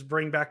team just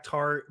bring back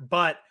Tart,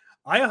 but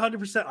I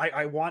 100%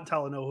 I want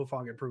Talanoa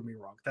Hufanga to prove me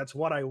wrong. That's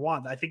what I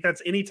want. I think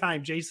that's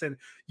anytime, Jason,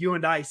 you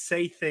and I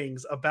say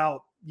things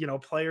about,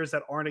 players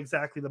that aren't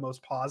exactly the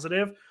most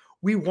positive,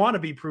 we want to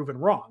be proven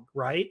wrong,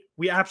 right?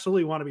 We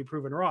absolutely want to be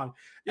proven wrong.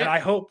 And Yeah. I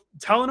hope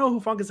Talanoa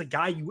Hufanga is a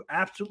guy you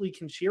absolutely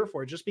can cheer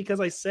for. Just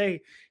because I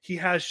say he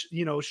has,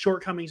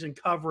 shortcomings in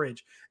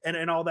coverage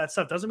and all that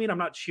stuff doesn't mean I'm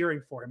not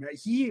cheering for him.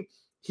 He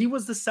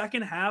was the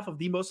second half of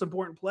the most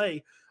important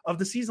play of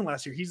the season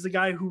last year. He's the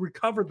guy who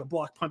recovered the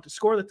block punt to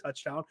score the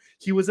touchdown.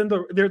 He was in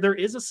there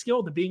is a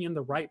skill to being in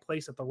the right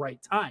place at the right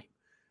time.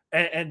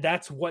 And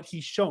that's what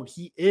he's shown.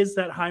 He is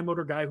that high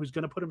motor guy who's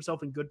going to put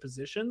himself in good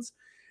positions.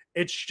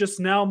 It's just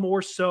now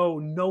more so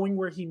knowing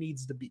where he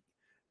needs to be,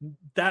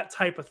 that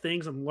type of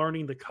things, and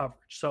learning the coverage.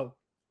 So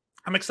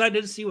I'm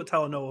excited to see what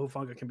Talanoa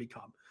Hufanga can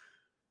become.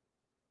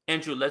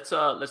 Andrew, let's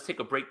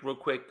take a break real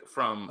quick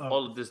from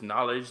all of this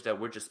knowledge that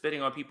we're just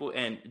spitting on people.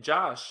 And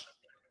Josh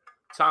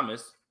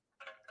Thomas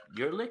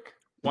Yerlich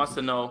wants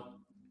to know,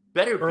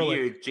 better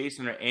beard,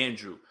 Jason or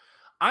Andrew?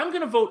 I'm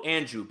gonna vote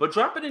Andrew, but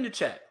drop it in the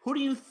chat. Who do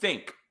you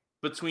think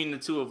between the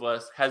two of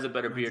us has a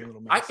better beard?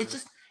 It's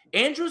just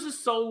Andrew's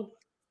is so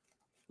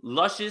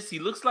luscious. He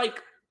looks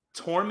like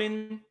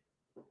Tormund.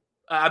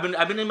 I've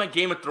been in my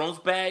Game of Thrones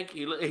bag.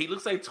 He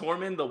looks like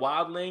Tormund the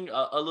Wildling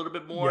a little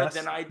bit more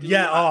than I do.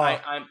 Yeah.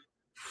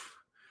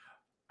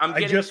 I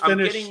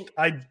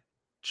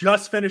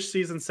just finished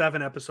season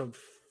 7, episode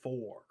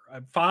 4.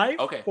 5?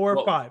 Okay. 4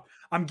 or 5.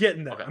 I'm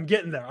getting there.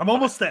 Okay. I'm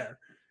almost there.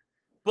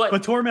 But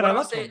Tormund, I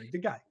love Tormund.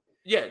 Good guy.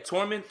 Yeah,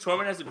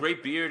 Tormund has a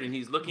great beard, and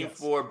he's looking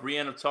for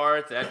Brienne of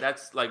Tarth.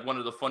 That's like one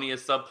of the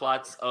funniest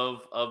subplots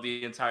of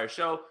the entire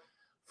show.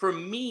 For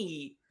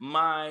me,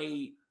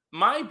 my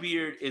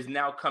beard is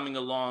now coming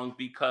along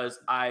because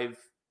I've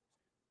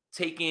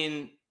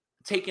taken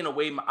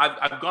away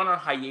I've gone on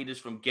hiatus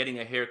from getting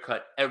a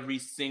haircut every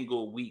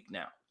single week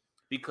now,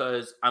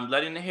 because I'm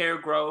letting the hair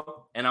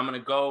grow, and I'm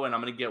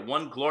gonna get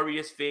one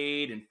glorious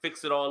fade and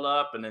fix it all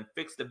up and then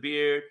fix the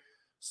beard.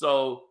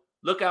 So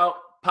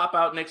pop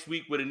out next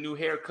week with a new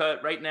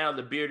haircut. Right now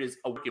the beard is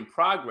a work in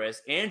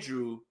progress.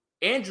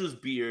 Andrew's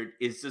beard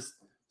is just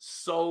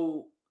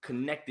so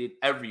connected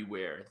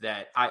everywhere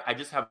that I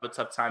just have a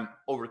tough time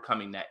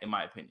overcoming that, in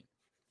my opinion.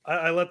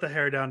 I let the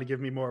hair down to give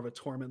me more of a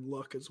Tormund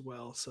look as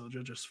well. So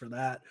just for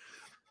that,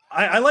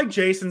 I like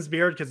Jason's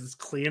beard because it's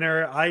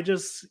cleaner. I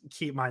just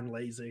keep mine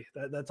lazy.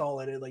 That's all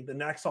it is. Like the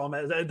neck's all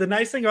the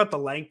nice thing about the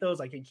length though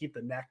is I can keep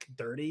the neck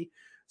dirty.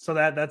 So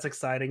that's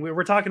exciting.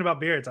 We're talking about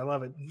beards. I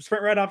love it.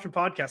 Sprint Red Option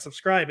Podcast.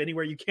 Subscribe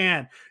anywhere you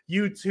can.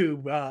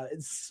 YouTube,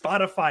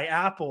 Spotify,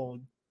 Apple,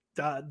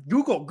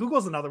 Google.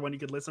 Google's another one you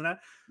could listen to.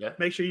 Yeah.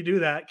 Make sure you do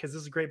that because this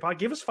is a great podcast.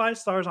 Give us 5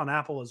 stars on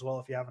Apple as well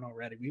if you haven't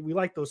already. We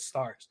like those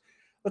stars.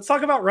 Let's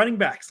talk about running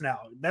backs now.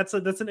 That's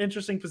an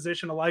interesting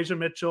position. Elijah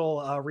Mitchell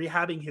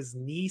rehabbing his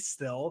knee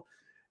still.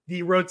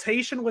 The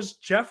rotation was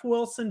Jeff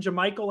Wilson,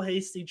 JaMycal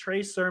Hasty,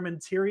 Trey Sermon,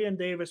 Tyrion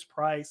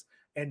Davis-Price,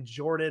 and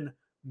Jordan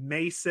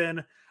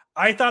Mason.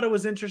 I thought it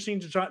was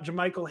interesting.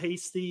 JaMycal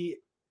Hasty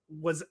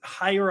was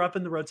higher up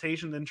in the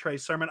rotation than Trey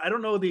Sermon. I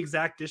don't know the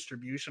exact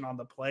distribution on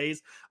the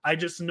plays. I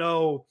just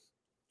know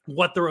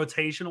what the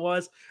rotation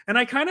was. And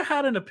I kind of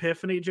had an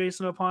epiphany,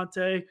 Jason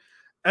Aponte.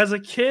 As a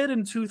kid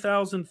in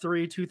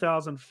 2003,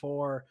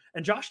 2004,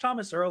 and Josh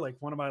Thomas Ehrlich,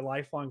 one of my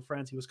lifelong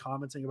friends, he was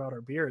commenting about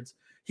our beards.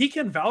 He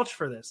can vouch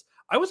for this.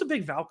 I was a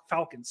big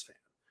Falcons fan.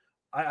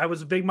 I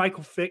was a big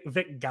Michael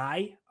Vick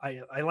guy.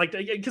 I liked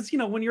it because,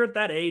 when you're at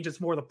that age,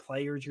 it's more the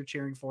players you're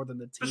cheering for than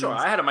the team. For sure.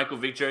 I had a Michael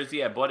Vick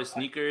jersey. I bought his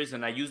sneakers,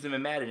 and I used them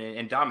in Madden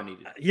and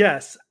dominated.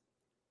 Yes.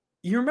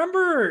 You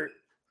remember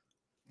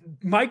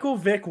Michael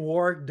Vick,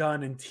 Warrick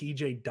Dunn, and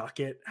TJ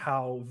Duckett,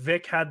 how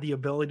Vick had the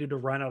ability to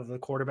run out of the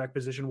quarterback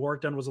position.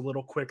 Warrick Dunn was a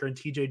little quicker, and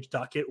TJ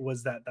Duckett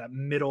was that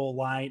middle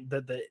line,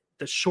 the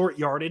short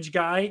yardage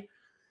guy.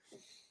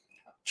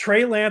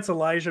 Trey Lance,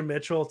 Elijah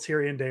Mitchell,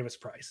 Tyrion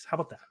Davis-Price. How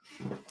about that?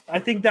 I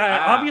think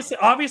that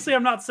obviously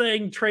I'm not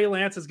saying Trey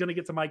Lance is going to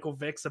get to Michael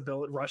Vick's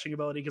rushing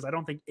ability, because I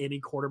don't think any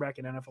quarterback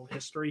in NFL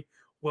history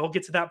will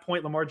get to that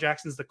point. Lamar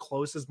Jackson's the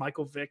closest.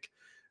 Michael Vick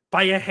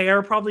by a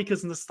hair, probably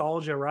because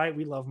nostalgia, right?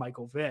 We love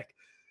Michael Vick.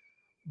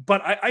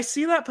 But I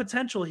see that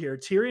potential here.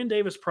 Tyrion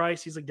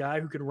Davis-Price, he's a guy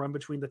who can run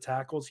between the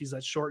tackles. He's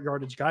that short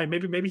yardage guy.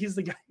 Maybe he's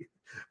the guy.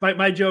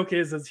 My joke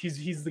is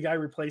he's the guy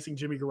replacing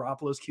Jimmy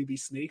Garoppolo's QB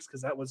sneaks,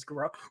 because that was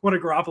one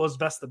of Garoppolo's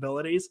best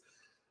abilities.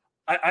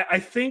 I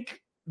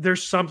think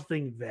there's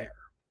something there.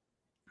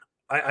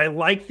 I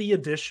like the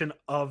addition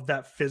of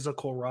that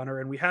physical runner,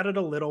 and we had it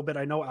a little bit.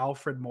 I know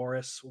Alfred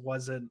Morris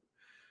wasn't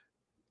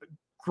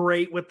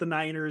great with the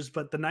Niners,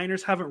 but the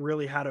Niners haven't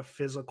really had a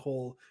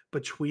physical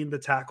between the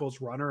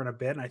tackles runner in a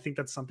bit, and I think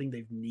that's something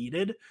they've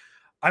needed.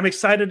 I'm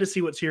excited to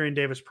see what Tyrion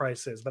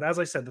Davis-Price is, but as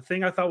I said, the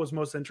thing I thought was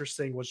most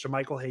interesting was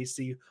JaMycal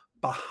Hasty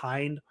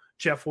behind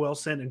Jeff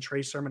Wilson and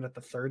Trey Sermon at the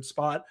third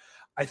spot.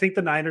 I think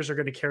the Niners are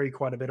going to carry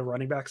quite a bit of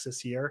running backs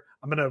this year.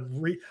 I'm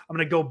going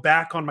to go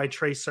back on my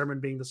Trey Sermon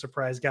being the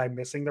surprise guy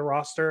missing the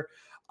roster.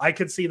 I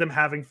could see them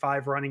having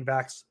 5 running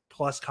backs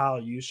plus Kyle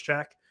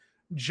Juszczyk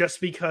just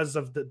because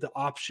of the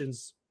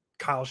options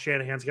Kyle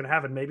Shanahan's going to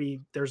have. And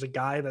maybe there's a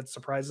guy that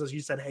surprises us.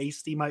 You said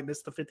Hasty might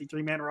miss the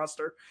 53-man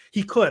roster.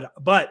 He could,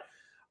 but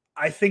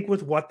I think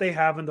with what they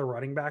have in the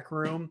running back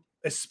room,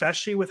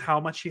 especially with how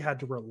much he had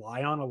to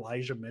rely on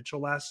Elijah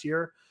Mitchell last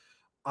year,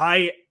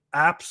 I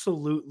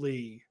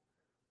absolutely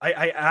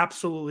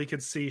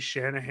could see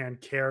Shanahan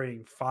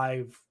carrying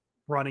 5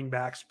 running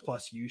backs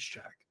plus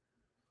Juszczyk.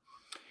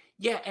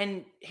 Yeah,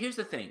 and here's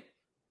the thing.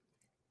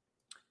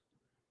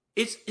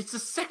 It's the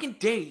second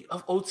day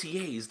of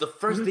OTAs, the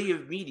first day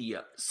of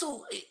media.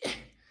 So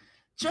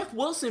Jeff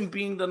Wilson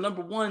being the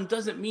number 1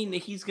 doesn't mean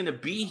that he's going to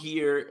be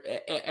here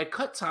at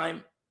cut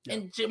time. Yeah.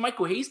 And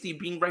Michael Hasty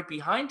being right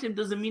behind him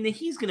doesn't mean that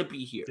he's going to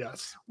be here.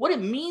 Yes. What it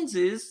means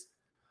is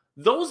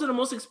those are the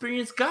most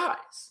experienced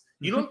guys.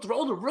 You don't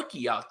throw the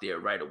rookie out there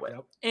right away.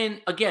 Yep.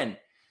 And again,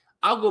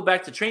 I'll go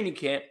back to training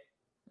camp,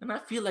 and I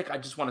feel like I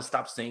just want to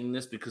stop saying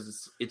this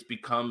because it's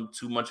become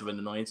too much of an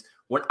annoyance.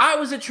 When I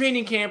was at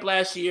training camp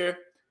last year,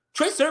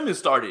 Trey Sermon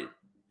started.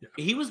 Yeah.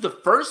 He was the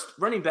first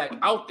running back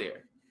out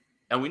there,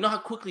 and we know how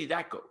quickly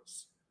that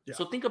goes. Yeah.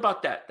 So think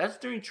about that. That's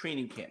during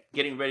training camp,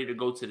 getting ready to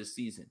go to the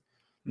season.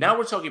 Now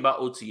we're talking about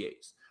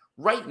OTAs.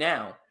 Right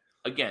now,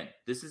 again,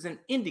 this is an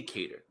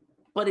indicator,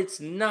 but it's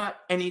not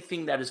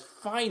anything that is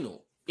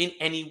final in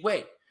any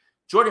way.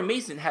 Jordan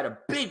Mason had a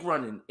big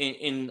run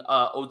in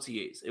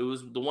OTAs. It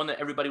was the one that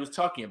everybody was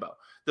talking about.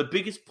 The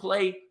biggest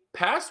play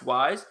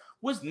pass-wise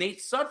was Nate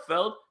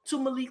Sudfeld to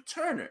Malik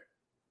Turner.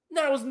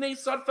 Now, is Nate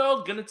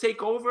Sudfeld going to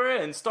take over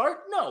and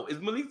start? No.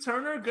 Is Malik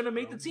Turner going to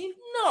make the team?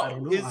 No.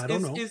 I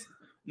don't know.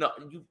 No,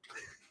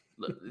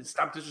 look,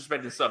 stop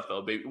disrespecting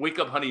Sudfeld, baby. Wake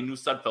up, honey, new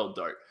Sudfeld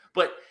dart.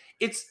 But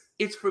it's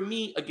for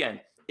me,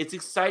 again, it's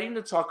exciting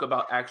to talk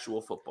about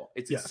actual football.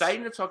 It's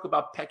exciting to talk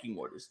about pecking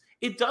orders.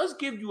 It does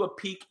give you a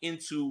peek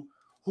into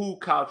who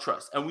Kyle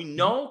trusts. And we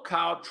know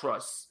Kyle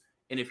trusts.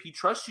 And if he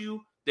trusts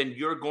you, then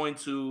you're going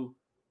to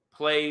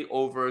play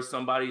over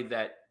somebody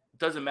that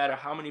doesn't matter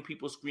how many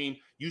people scream,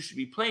 you should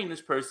be playing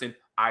this person.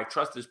 I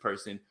trust this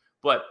person.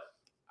 But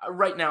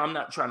right now, I'm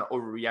not trying to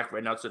overreact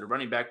right now to the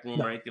running back room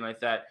or anything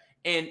like that.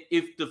 And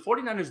if the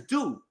 49ers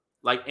do,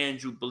 like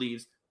Andrew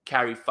believes,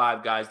 carry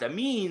 5 guys, that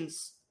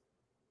means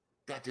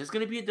that there's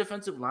going to be a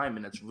defensive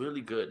lineman that's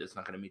really good that's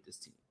not going to make this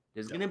team.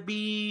 There's going to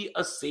be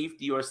a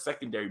safety or a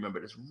secondary member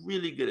that's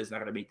really good that's not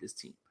going to make this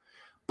team.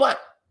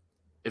 But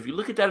if you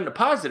look at that on the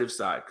positive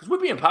side, because we're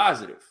being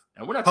positive,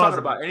 and we're not talking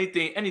about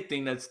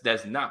anything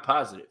that's not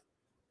positive.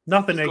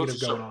 Nothing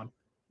negative going on.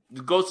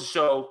 It goes to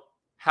show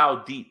how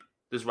deep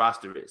this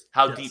roster is,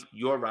 how deep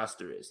your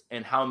roster is,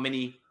 and how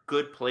many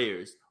good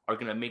players are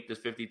going to make this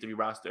 53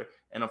 roster.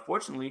 And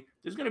unfortunately,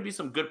 there's going to be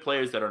some good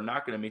players that are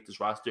not going to make this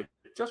roster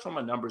just from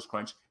a numbers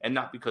crunch and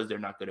not because they're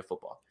not good at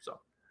football. So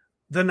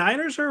the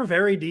Niners are a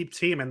very deep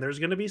team, and there's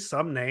going to be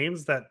some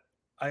names that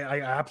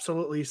I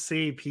absolutely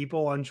see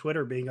people on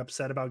Twitter being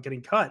upset about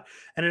getting cut.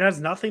 And it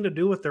has nothing to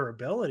do with their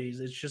abilities.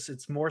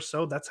 It's more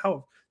so that's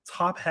how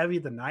top heavy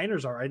the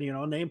Niners are.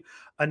 And, name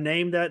a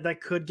name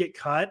that could get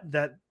cut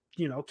that,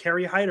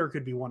 Kerry Hyder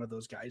could be one of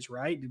those guys,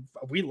 right?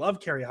 We love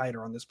Kerry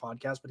Hyder on this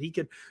podcast, but he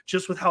could,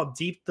 just with how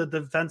deep the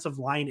defensive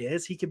line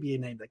is, he could be a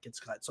name that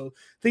gets cut. So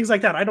things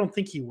like that. I don't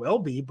think he will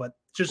be, but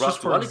just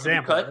for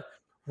example,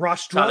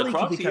 Ross Dwelly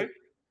could be cut.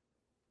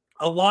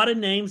 A lot of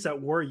names that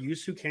we're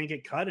used to can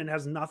get cut and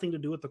has nothing to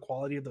do with the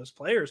quality of those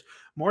players.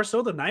 More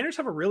so, the Niners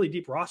have a really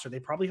deep roster. They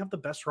probably have the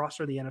best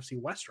roster in the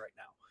NFC West right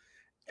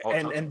now.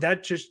 And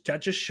that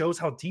just shows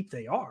how deep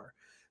they are.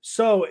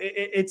 So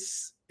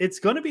it's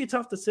going to be a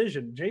tough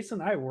decision.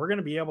 Jason and I, we're going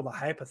to be able to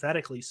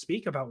hypothetically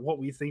speak about what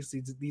we think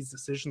these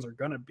decisions are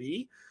going to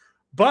be.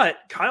 But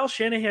Kyle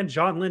Shanahan,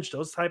 John Lynch,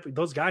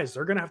 those guys,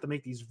 they're going to have to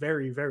make these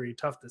very, very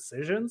tough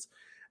decisions.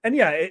 And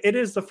yeah, it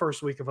is the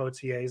first week of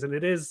OTAs, and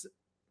it is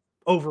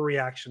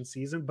overreaction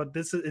season, but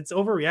it's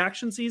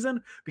overreaction season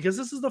because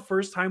this is the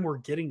first time we're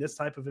getting this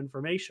type of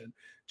information.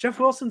 Jeff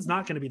Wilson's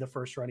not going to be the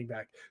first running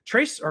back.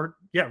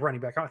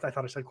 Running back. I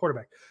thought I said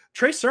quarterback.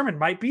 Trey Sermon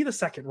might be the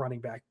second running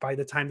back by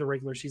the time the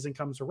regular season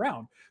comes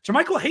around.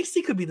 JaMycal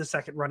Hasty could be the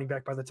second running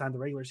back by the time the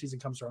regular season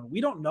comes around.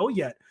 We don't know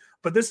yet,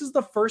 but this is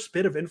the first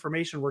bit of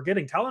information we're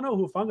getting.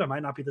 Talanoa Hufanga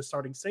might not be the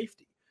starting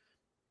safety.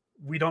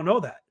 We don't know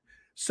that.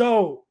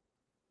 So,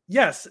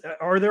 yes,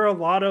 are there a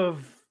lot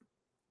of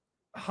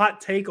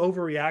hot take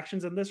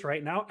overreactions in this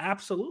right now?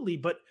 Absolutely.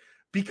 But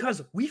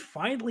because we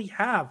finally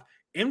have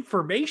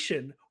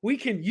information we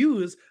can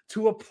use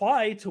to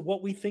apply to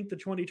what we think the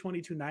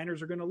 2022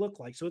 Niners are going to look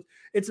like. So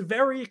it's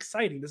very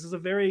exciting. This is a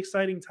very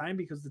exciting time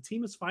because the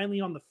team is finally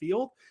on the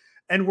field,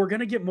 and we're going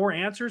to get more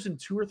answers in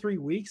 2 or 3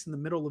 weeks in the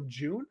middle of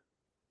June.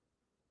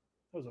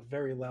 That was a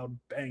very loud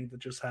bang that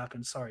just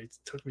happened. Sorry, it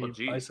took me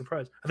by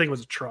surprise. I think it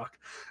was a truck.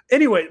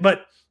 Anyway,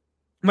 but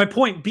my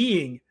point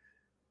being,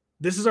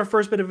 this is our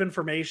first bit of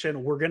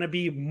information. We're going to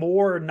be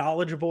more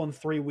knowledgeable in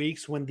 3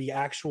 weeks when the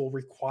actual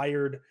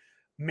required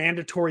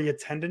mandatory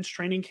attendance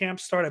training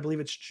camps start. I believe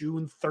it's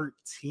June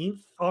 13th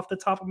off the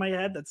top of my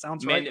head. That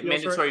sounds right.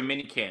 Mandatory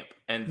mini camp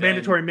and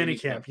mandatory then mini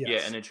camp. Yes.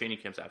 Yeah, and then training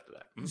camps after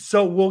that. Mm-hmm.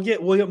 So we'll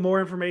get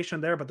more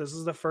information there, but this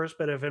is the first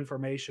bit of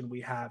information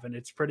we have, and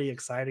it's pretty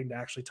exciting to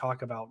actually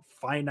talk about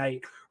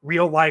finite,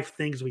 real life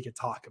things we could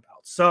talk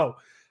about. So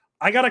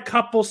I got a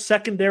couple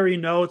secondary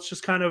notes,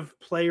 just kind of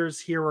players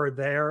here or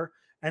there,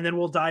 and then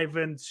we'll dive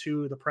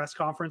into the press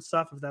conference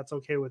stuff if that's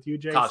okay with you,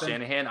 Jason. Kyle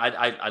Shanahan,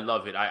 I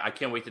love it. I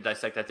can't wait to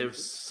dissect that.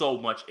 There's so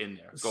much in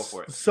there. Go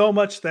for it. So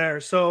much there.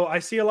 So I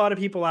see a lot of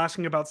people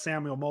asking about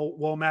Samuel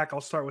Womack.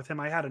 I'll start with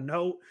him. I had a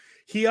note.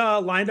 He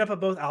lined up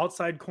at both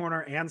outside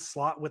corner and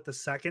slot with the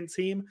second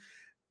team.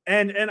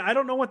 And I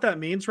don't know what that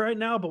means right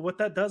now, but what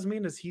that does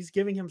mean is he's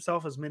giving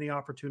himself as many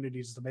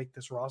opportunities to make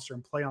this roster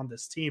and play on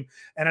this team.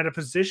 And at a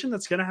position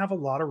that's going to have a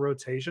lot of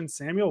rotation,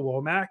 Samuel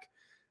Womack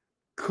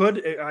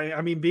could,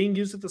 I mean, being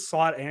used at the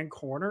slot and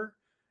corner,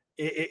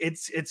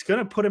 it's going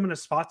to put him in a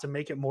spot to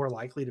make it more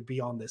likely to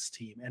be on this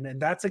team. And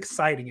that's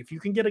exciting. If you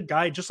can get a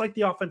guy, just like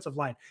the offensive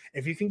line,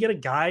 if you can get a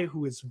guy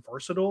who is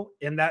versatile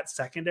in that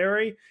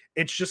secondary,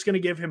 it's just going to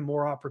give him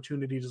more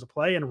opportunities to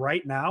play. And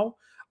right now,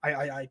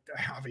 I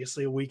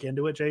obviously a week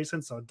into it,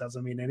 Jason, so it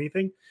doesn't mean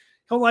anything.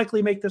 He'll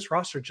likely make this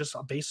roster just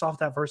based off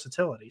that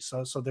versatility.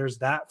 So there's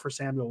that for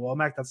Samuel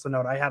Womack. That's the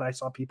note I had. I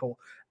saw people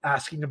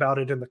asking about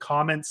it in the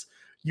comments.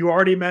 You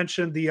already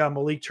mentioned the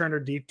Malik Turner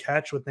deep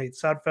catch with Nate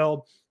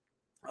Sudfeld.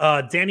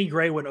 Danny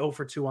Gray went 0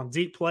 for 2 on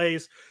deep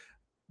plays.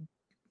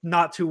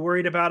 Not too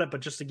worried about it,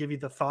 but just to give you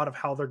the thought of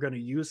how they're going to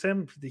use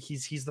him,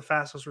 he's the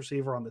fastest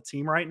receiver on the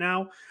team right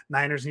now.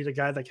 Niners need a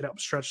guy that can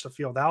help stretch the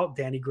field out.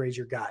 Danny Gray's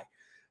your guy.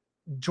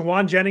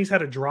 Juwan Jennings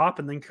had a drop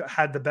and then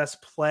had the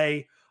best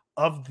play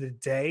of the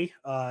day.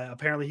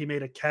 Apparently he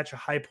made a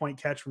high point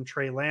catch from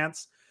Trey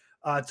Lance.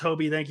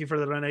 Toby, thank you for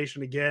the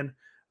donation again.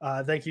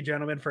 Thank you,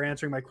 gentlemen, for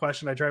answering my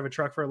question. I drive a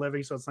truck for a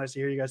living, so it's nice to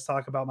hear you guys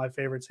talk about my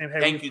favorites. Hey,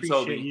 thank you,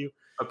 Toby.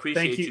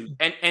 Appreciate you.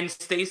 And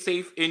stay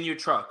safe in your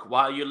truck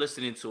while you're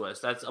listening to us.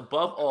 That's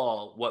above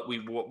all what we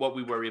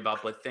worry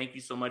about. But thank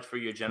you so much for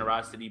your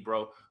generosity,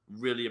 bro.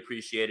 Really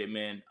appreciate it,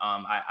 man.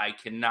 I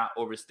cannot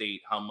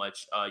overstate how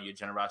much your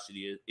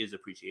generosity is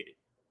appreciated.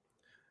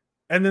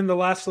 And then the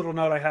last little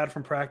note I had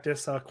from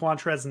practice,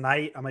 Quantrez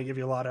Knight. I'm going to give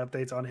you a lot of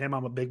updates on him.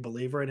 I'm a big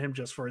believer in him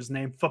just for his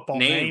football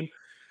name.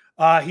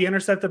 He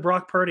intercepted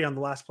Brock Purdy on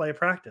the last play of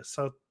practice.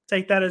 So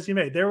take that as you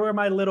may. There were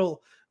my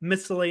little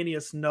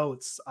miscellaneous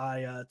notes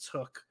I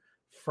took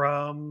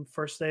from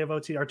first day of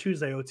OT or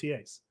Tuesday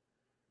OTAs.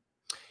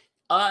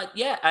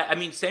 Yeah, I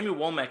mean, Samuel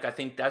Womack, I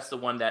think that's the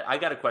one that I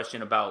got a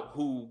question about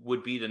who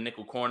would be the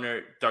nickel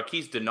corner.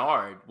 Darqueze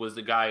Dennard was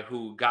the guy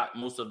who got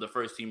most of the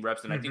first team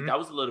reps. And I think that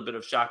was a little bit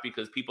of shock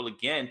because people,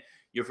 again,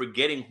 you're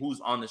forgetting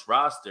who's on this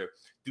roster.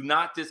 Do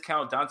not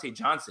discount Dante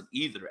Johnson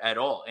either at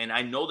all. And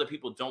I know that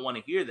people don't want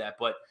to hear that,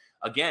 but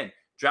again,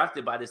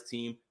 drafted by this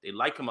team, they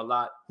like him a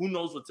lot. Who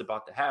knows what's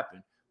about to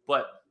happen?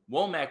 But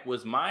Womack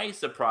was my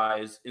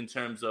surprise in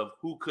terms of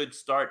who could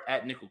start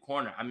at nickel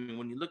corner. I mean,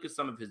 when you look at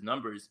some of his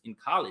numbers in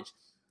college,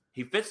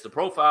 he fits the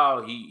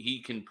profile.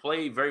 He can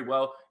play very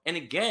well. And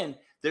again,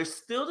 there's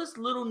still this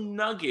little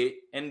nugget,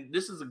 and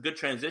this is a good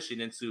transition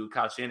into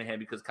Kyle Shanahan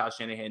because Kyle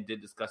Shanahan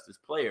did discuss this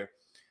player.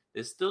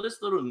 There's still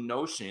this little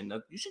notion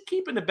that you should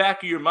keep in the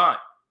back of your mind.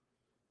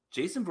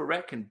 Jason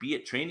Verrett can be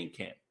at training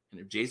camp. And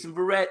if Jason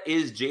Verrett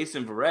is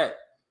Jason Verrett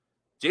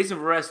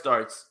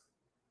starts,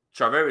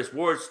 Charvarius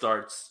Ward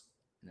starts,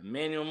 and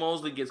Emmanuel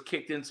Mosley gets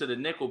kicked into the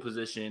nickel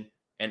position.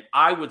 And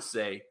I would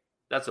say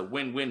that's a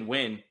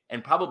win-win-win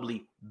and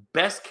probably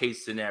best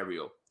case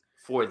scenario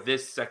for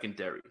this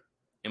secondary,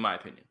 in my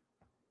opinion.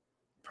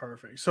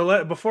 Perfect.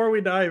 So before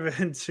we dive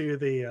into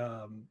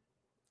the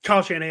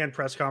Kyle Shanahan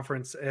press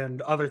conference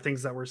and other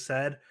things that were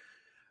said,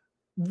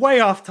 way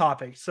off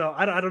topic. So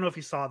I don't know if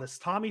you saw this.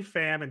 Tommy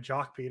Pham and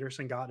Jock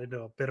Peterson got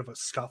into a bit of a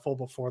scuffle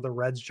before the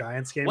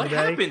Reds-Giants game today.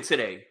 What happened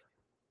today?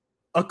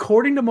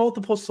 According to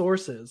multiple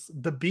sources,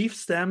 the beef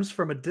stems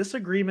from a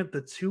disagreement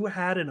the two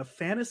had in a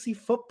fantasy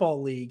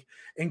football league,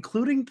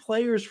 including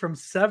players from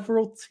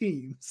several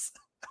teams.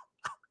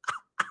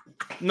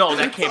 No,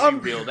 that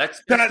can't be real.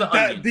 That's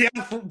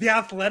the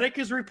Athletic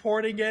is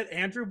reporting it.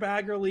 Andrew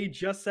Baggerly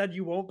just said,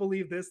 you won't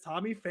believe this.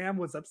 Tommy Pham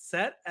was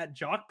upset at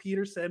Jock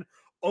Peterson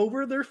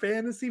over their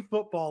fantasy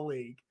football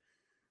league.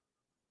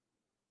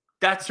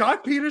 That's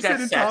Jock Peterson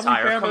and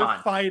satire. Tommy Pham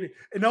are fighting.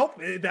 Nope,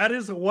 that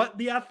is what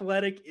the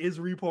Athletic is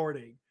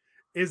reporting.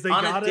 Is they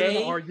got in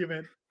an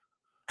argument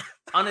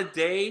on a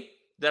day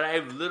that I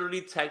have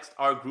literally texted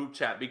our group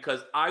chat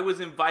because I was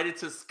invited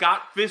to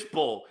Scott Fish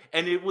Bowl,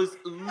 and it was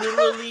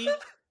literally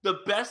the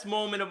best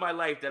moment of my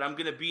life that I'm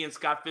going to be in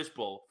Scott Fish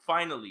Bowl.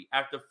 Finally,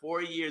 after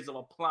 4 years of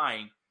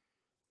applying,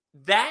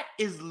 that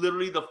is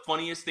literally the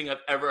funniest thing I've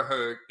ever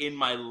heard in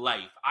my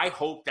life. I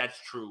hope that's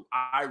true.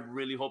 I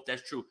really hope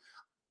that's true.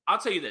 I'll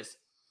tell you this.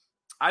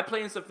 I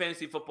play in some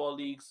fantasy football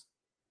leagues,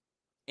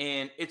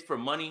 and it's for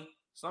money.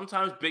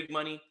 Sometimes big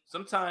money.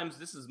 Sometimes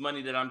this is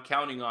money that I'm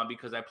counting on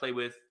because I play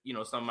with,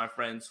 some of my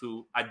friends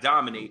who I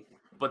dominate,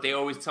 but they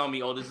always tell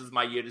me, oh, this is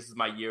my year. This is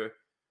my year.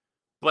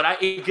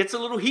 But it gets a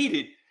little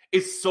heated.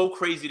 It's so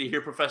crazy to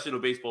hear professional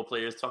baseball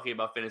players talking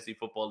about fantasy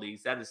football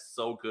leagues. That is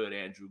so good,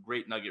 Andrew.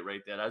 Great nugget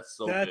right there. That's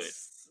so good.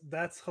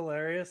 That's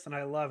hilarious, and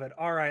I love it.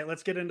 All right,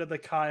 let's get into the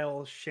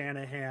Kyle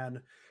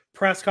Shanahan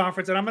press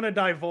conference, and I'm going to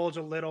divulge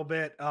a little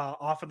bit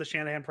off of the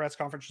Shanahan press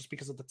conference just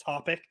because of the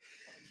topic.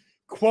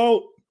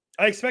 Quote,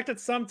 I expect at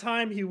some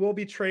time he will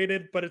be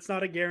traded, but it's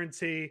not a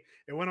guarantee.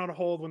 It went on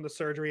hold when the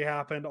surgery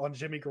happened on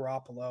Jimmy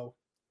Garoppolo.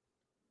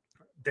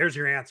 There's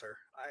your answer.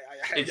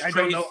 I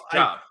don't know.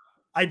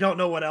 I don't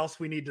know what else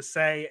we need to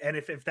say. And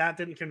if that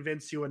didn't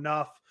convince you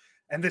enough,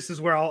 and this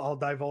is where I'll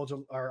divulge,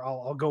 or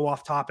I'll go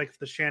off topic,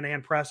 the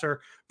Shanahan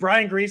presser.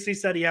 Brian Griese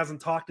said he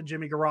hasn't talked to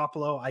Jimmy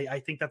Garoppolo. I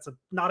think that's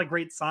not a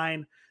great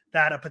sign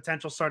that a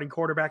potential starting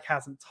quarterback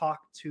hasn't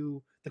talked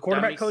to the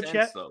quarterback coach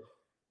yet. Though.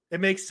 It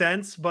makes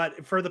sense,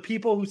 but for the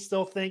people who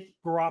still think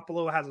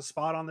Garoppolo has a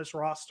spot on this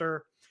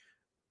roster,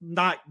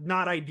 not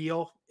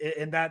ideal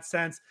in that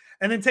sense.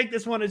 And then take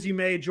this one as you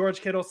may.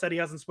 George Kittle said he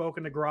hasn't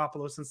spoken to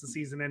Garoppolo since the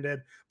season ended,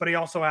 but he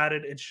also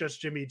added it's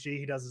just Jimmy G.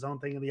 He does his own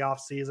thing in the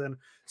offseason.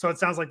 So it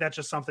sounds like that's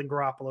just something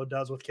Garoppolo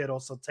does with Kittle.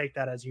 So take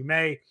that as you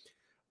may.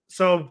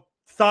 So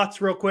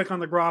thoughts real quick on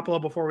the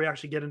Garoppolo before we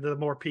actually get into the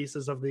more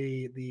pieces of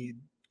the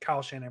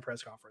Kyle Shanahan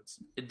press conference.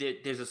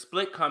 There's a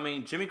split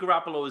coming. Jimmy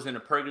Garoppolo is in a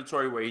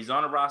purgatory where he's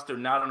on a roster,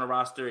 not on a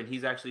roster, and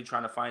he's actually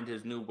trying to find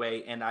his new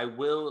way. And I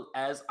will,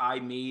 as I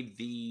made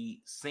the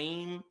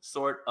same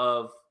sort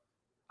of,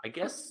 I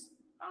guess,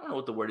 I don't know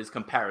what the word is,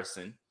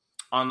 comparison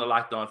on the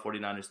Locked On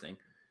 49ers thing.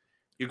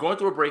 You're going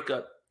through a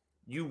breakup.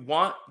 You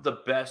want the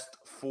best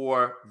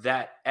for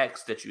that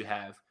ex that you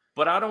have.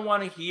 But I don't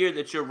want to hear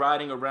that you're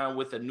riding around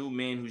with a new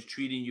man who's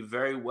treating you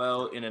very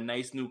well in a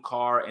nice new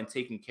car and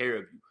taking care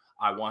of you.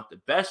 I want the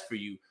best for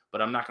you,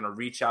 but I'm not going to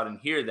reach out and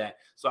hear that.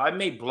 So I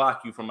may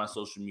block you from my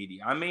social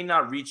media. I may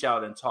not reach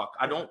out and talk.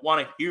 I don't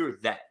want to hear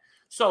that.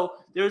 So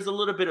there's a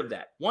little bit of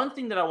that. One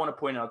thing that I want to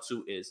point out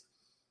too is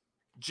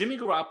Jimmy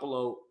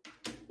Garoppolo,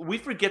 we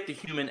forget the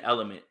human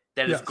element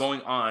that is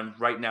going on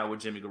right now with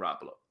Jimmy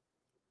Garoppolo.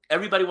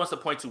 Everybody wants to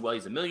point to, well,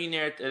 he's a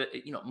millionaire.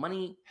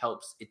 Money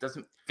helps. It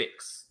doesn't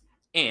fix.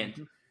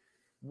 And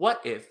what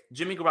if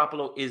Jimmy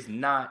Garoppolo is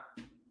not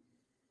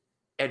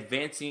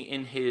advancing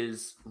in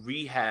his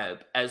rehab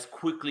as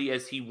quickly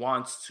as he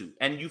wants to?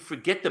 And you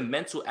forget the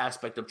mental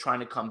aspect of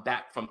trying to come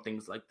back from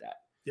things like that.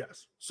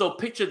 Yes. So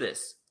picture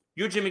this.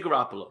 You're Jimmy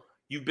Garoppolo.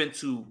 You've been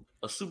to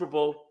a Super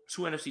Bowl,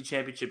 2 NFC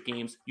championship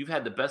games. You've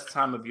had the best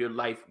time of your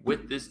life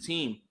with this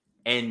team.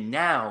 And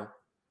now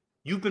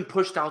you've been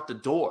pushed out the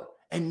door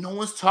and no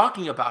one's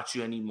talking about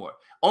you anymore.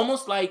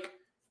 Almost like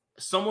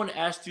someone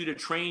asked you to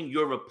train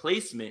your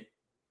replacement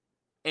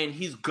and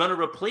he's going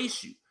to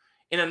replace you.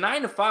 In a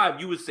 9-to-5,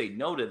 you would say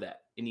no to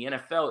that. In the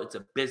NFL, it's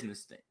a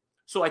business thing.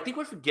 So I think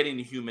we're forgetting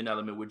the human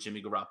element with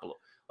Jimmy Garoppolo.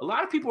 A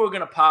lot of people are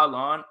going to pile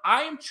on.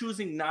 I am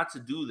choosing not to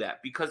do that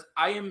because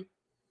I am,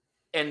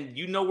 and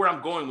you know where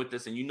I'm going with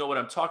this and you know what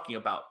I'm talking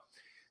about.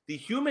 The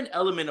human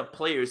element of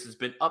players has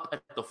been up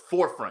at the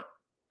forefront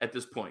at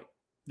this point.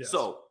 Yes.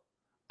 So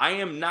I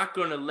am not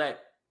going to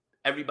let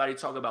everybody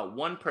talk about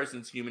one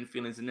person's human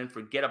feelings and then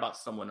forget about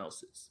someone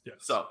else's. Yes.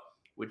 So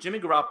with Jimmy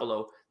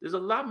Garoppolo, there's a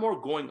lot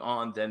more going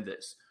on than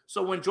this.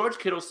 So when George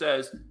Kittle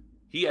says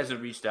he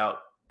hasn't reached out,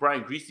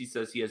 Brian Griese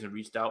says he hasn't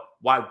reached out,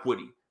 why would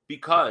he?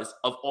 Because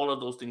of all of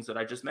those things that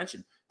I just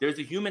mentioned. There's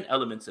a human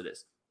element to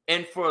this.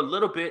 And for a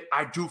little bit,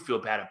 I do feel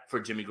bad for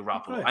Jimmy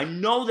Garoppolo. Okay. I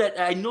know that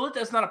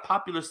that's not a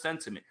popular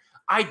sentiment.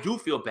 I do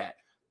feel bad.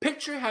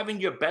 Picture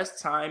having your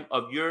best time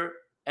of your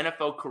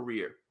NFL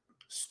career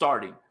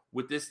starting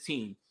with this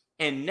team.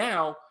 And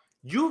now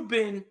you've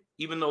been,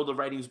 even though the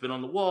writing's been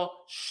on the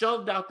wall,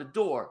 shoved out the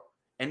door.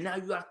 And now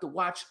you have to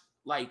watch,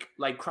 like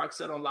Croc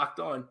said on Locked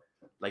On,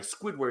 like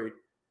Squidward,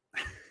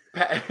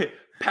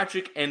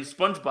 Patrick and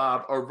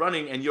SpongeBob are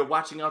running and you're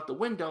watching out the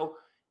window.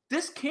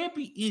 This can't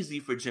be easy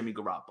for Jimmy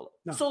Garoppolo.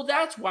 No. So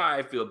that's why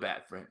I feel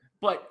bad for him.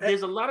 But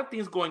there's a lot of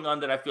things going on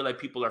that I feel like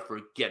people are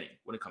forgetting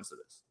when it comes to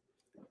this.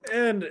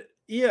 And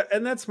yeah,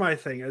 and that's my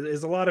thing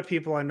is a lot of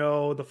people I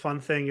know, the fun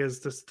thing is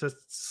to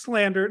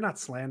slander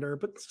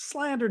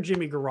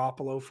Jimmy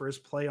Garoppolo for his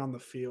play on the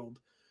field.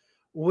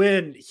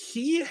 When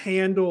he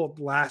handled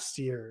last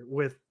year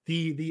with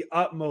the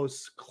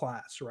utmost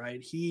class,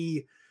 right?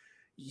 He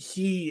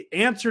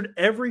answered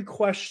every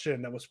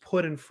question that was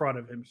put in front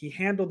of him. He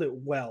handled it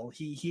well.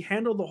 He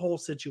handled the whole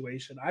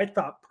situation, I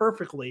thought,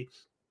 perfectly.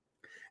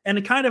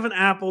 And kind of an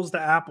apples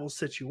to apples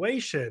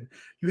situation.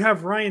 You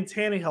have Ryan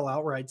Tannehill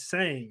outright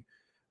saying,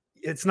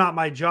 it's not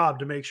my job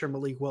to make sure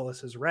Malik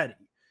Willis is ready.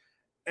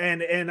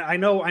 And I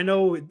know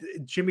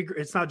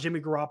it's not Jimmy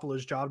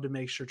Garoppolo's job to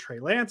make sure Trey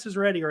Lance is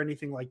ready or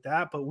anything like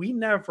that, but we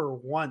never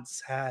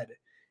once had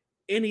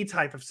any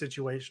type of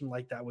situation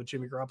like that with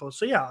Jimmy Garoppolo.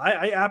 So yeah,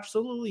 I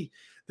absolutely,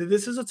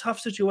 this is a tough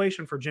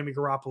situation for Jimmy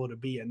Garoppolo to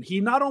be in. He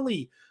not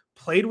only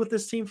played with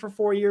this team for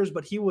 4 years,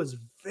 but he was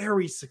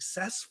very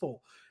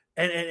successful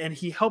and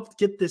he helped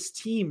get this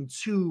team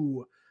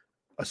to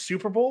a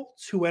Super Bowl,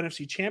 2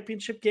 NFC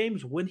championship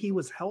games when he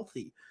was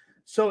healthy.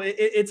 So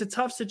it's a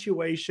tough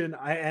situation.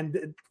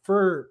 And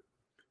for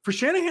for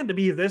Shanahan to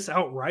be this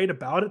outright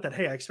about it, that,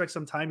 hey, I expect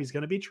sometime he's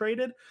going to be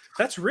traded,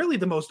 that's really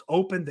the most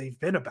open they've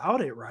been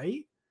about it,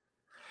 right?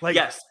 Like,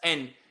 yes,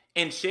 and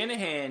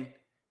Shanahan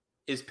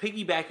is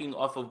piggybacking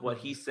off of what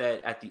he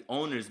said at the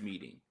owners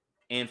meeting.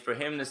 And for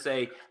him to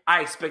say,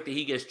 I expect that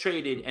he gets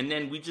traded, and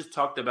then we just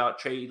talked about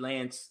Trey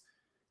Lance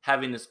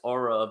having this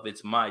aura of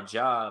it's my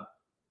job.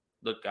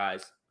 Look,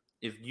 guys,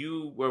 if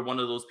you were one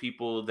of those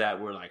people that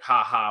were like,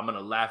 ha ha, I'm going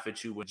to laugh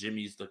at you when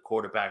Jimmy's the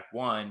quarterback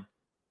one,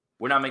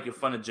 we're not making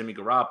fun of Jimmy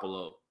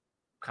Garoppolo,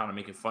 kind of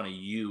making fun of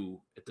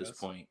you at this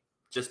point,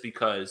 just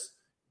because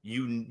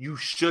you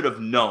should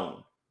have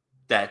known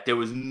that there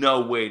was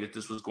no way that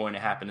this was going to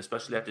happen,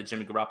 especially after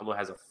Jimmy Garoppolo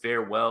has a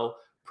farewell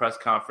press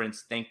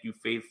conference. Thank you,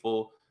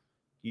 faithful.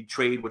 You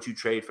trade what you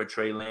trade for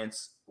Trey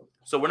Lance.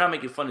 So we're not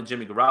making fun of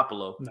Jimmy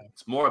Garoppolo. No.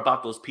 It's more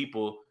about those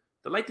people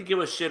that like to give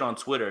us shit on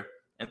Twitter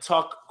and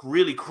talk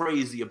really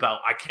crazy about,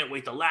 I can't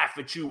wait to laugh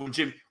at you when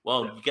Jimmy.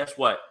 Well, guess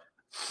what?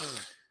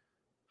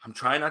 I'm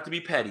trying not to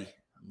be petty.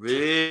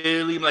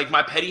 Really, like,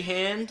 my petty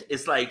hand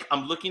is like,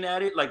 I'm looking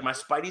at it like my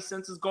spidey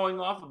sense is going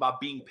off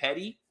about being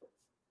petty,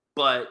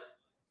 but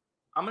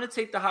I'm going to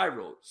take the high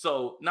road.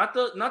 So not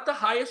the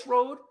highest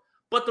road,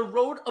 but the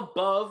road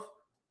above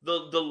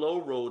the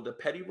low road, the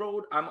petty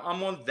road. I'm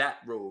on that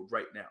road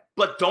right now.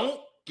 But don't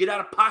get out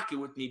of pocket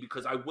with me,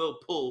 because I will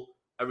pull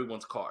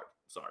everyone's card.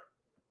 Sorry.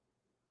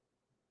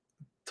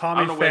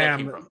 Tommy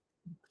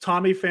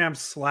Pham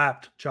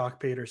slapped Jock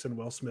Peterson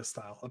Will Smith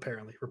style,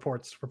 apparently.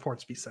 Reports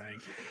be saying.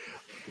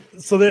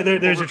 So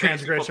there's your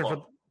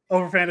transgression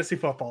over fantasy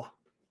football.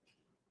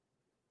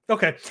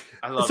 Okay.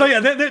 So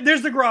yeah,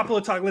 there's the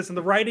Garoppolo talk. Listen,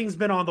 the writing's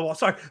been on the wall.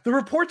 Sorry, the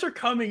reports are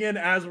coming in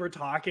as we're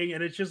talking,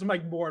 and it's just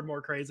like more and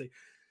more crazy.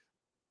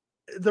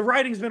 The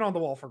writing's been on the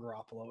wall for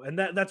Garoppolo, and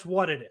that's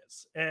what it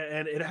is.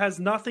 And it has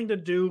nothing to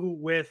do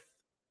with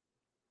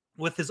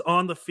his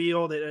on the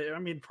field. I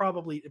mean,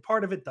 probably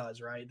part of it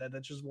does, right?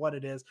 That's just what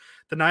it is.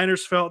 The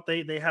Niners felt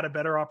they had a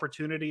better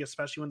opportunity,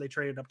 especially when they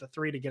traded up to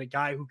 3 to get a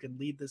guy who can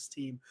lead this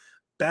team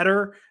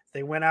better.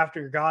 They went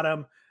after, got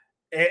him.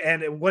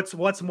 And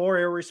what's more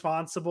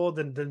irresponsible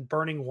than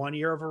burning 1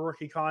 year of a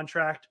rookie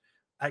contract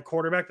at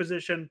quarterback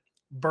position,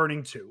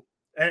 burning 2.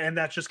 And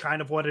that's just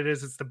kind of what it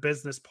is. It's the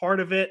business part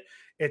of it.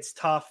 It's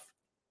tough.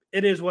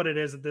 It is what it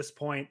is at this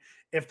point.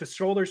 If the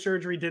shoulder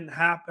surgery didn't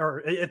happen,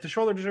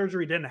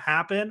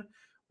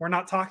 we're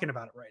not talking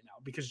about it right now,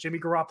 because Jimmy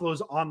Garoppolo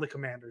is on the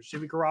Commanders.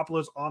 Jimmy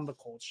Garoppolo is on the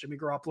Colts. Jimmy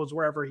Garoppolo is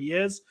wherever he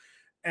is.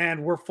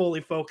 And we're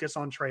fully focused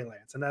on Trey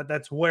Lance. And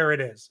that's where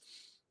it is.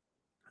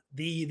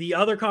 The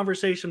other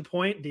conversation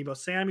point, Deebo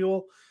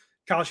Samuel,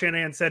 Kyle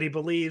Shanahan said he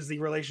believes the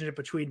relationship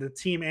between the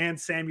team and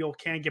Samuel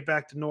can get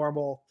back to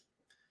normal.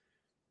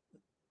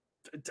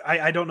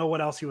 I don't know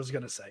what else he was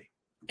going to say.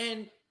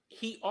 And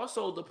he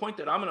also, the point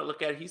that I'm going to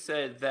look at, he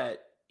said that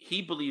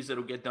he believes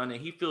it'll get done and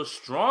he feels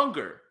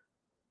stronger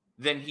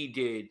than he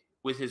did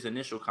with his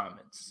initial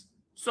comments.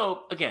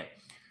 So again,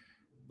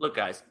 look,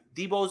 guys,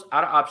 Deebo's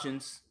out of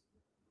options.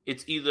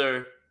 It's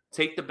either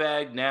take the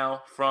bag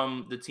now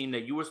from the team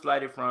that you were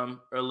slided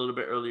from a little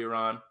bit earlier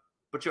on,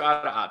 but you're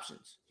out of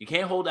options. You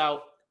can't hold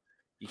out.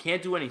 You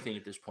can't do anything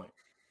at this point.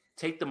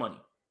 Take the money.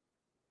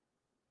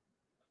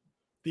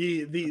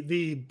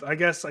 I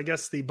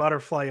guess the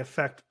butterfly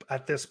effect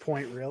at this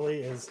point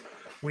really is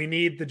we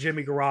need the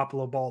Jimmy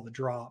Garoppolo ball to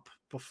drop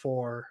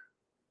before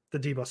the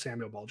Deebo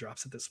Samuel ball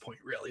drops at this point,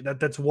 really.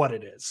 That's what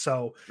it is.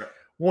 So right.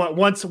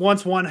 Once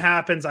one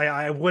happens,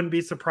 I wouldn't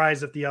be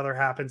surprised if the other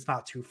happens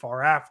not too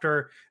far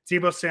after.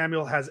 Deebo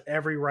Samuel has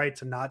every right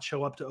to not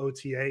show up to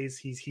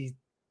OTAs.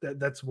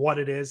 That's what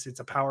it is. It's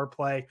a power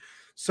play.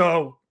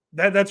 So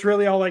that's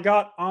really all I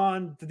got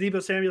on the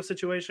Deebo Samuel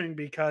situation,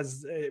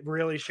 because it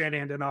really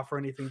Shanahan didn't offer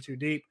anything too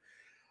deep.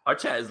 Our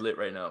chat is lit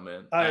right now,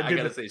 man. I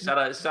gotta say, shout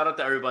out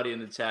to everybody in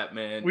the chat,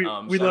 man. We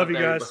love you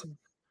guys.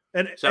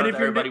 And if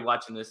everybody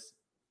watching this.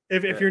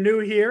 If you're new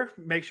here,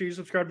 make sure you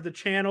subscribe to the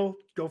channel.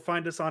 Go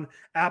find us on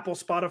Apple,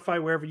 Spotify,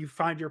 wherever you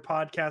find your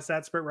podcast,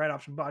 at Sprint Right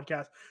Option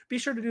Podcast. Be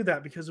sure to do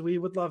that, because we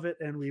would love it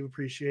and we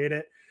appreciate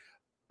it.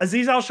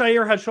 Azeez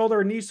Al-Shaair had shoulder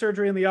and knee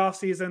surgery in the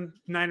offseason.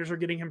 Niners are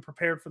getting him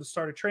prepared for the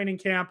start of training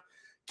camp.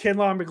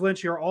 Kinlaw and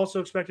McGlinchey are also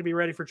expected to be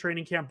ready for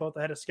training camp, both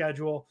ahead of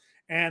schedule.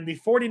 And the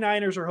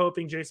 49ers are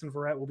hoping Jason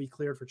Verrett will be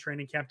cleared for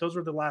training camp. Those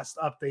were the last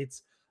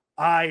updates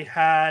I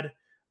had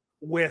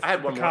with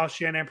the Kyle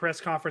Shanahan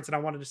press conference, and I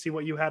wanted to see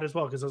what you had as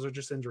well, because those are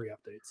just injury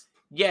updates.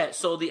 Yeah,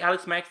 so the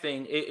Alex Mack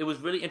thing, it was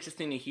really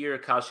interesting to hear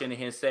Kyle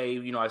Shanahan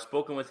say, I've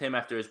spoken with him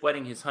after his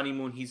wedding, his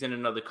honeymoon, he's in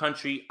another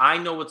country. I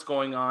know what's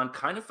going on.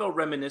 Kind of felt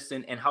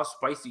reminiscent, and how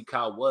spicy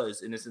Kyle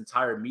was in his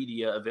entire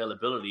media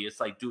availability.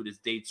 It's like, dude, it's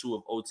day 2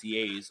 of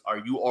OTAs. Are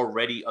you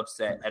already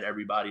upset at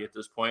everybody at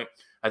this point?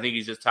 I think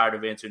he's just tired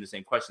of answering the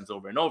same questions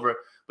over and over.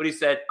 But he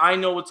said, I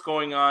know what's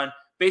going on.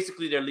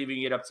 Basically, they're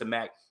leaving it up to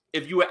Mack.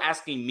 If you were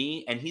asking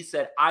me, and he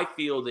said, I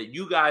feel that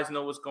you guys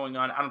know what's going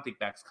on, I don't think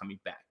Mack's coming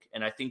back.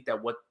 And I think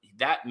that what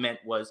that meant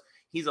was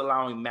he's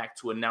allowing Mack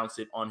to announce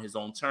it on his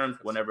own terms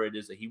whenever it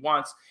is that he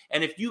wants.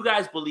 And if you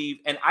guys believe,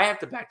 and I have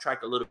to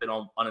backtrack a little bit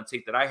on a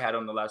take that I had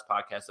on the last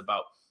podcast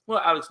about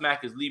well, Alex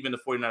Mack is leaving the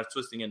 49ers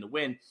twisting in the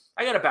wind.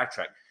 I got to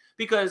backtrack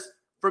because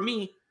for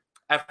me,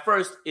 at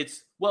first,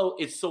 it's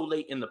so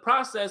late in the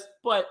process,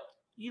 but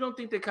you don't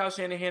think that Kyle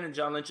Shanahan and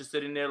John Lynch are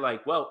sitting there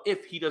like, well,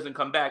 if he doesn't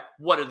come back,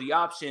 what are the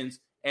options?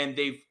 And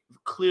they've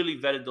clearly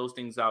vetted those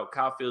things out.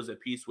 Kyle feels at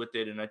peace with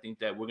it, and I think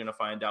that we're going to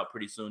find out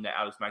pretty soon that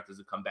Alex Mack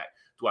doesn't come back.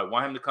 Do I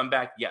want him to come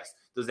back? Yes.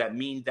 Does that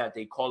mean that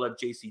they call up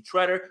J.C.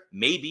 Tretter?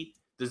 Maybe.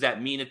 Does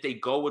that mean that they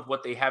go with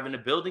what they have in the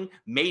building?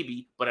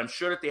 Maybe. But I'm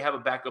sure that they have a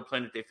backup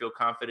plan that they feel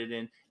confident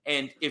in.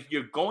 And if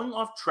you're going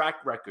off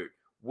track record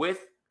with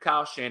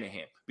Kyle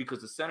Shanahan,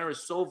 because the center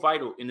is so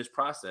vital in this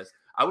process,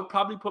 I would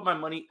probably put my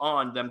money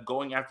on them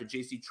going after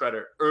J.C.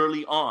 Tretter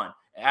early on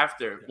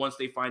once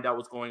they find out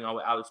what's going on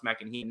with Alex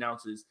Mack and he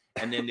announces,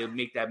 and then they'll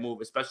make that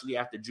move, especially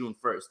after June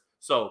 1st.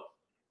 So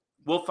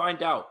we'll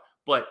find out.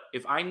 But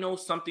if I know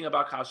something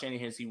about Kyle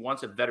Shanahan, he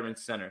wants a veteran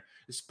center,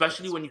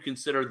 especially when you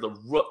consider the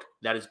rook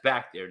that is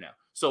back there now.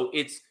 So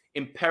it's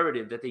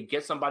imperative that they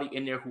get somebody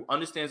in there who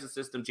understands the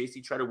system.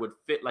 J.C. Tretter would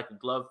fit like a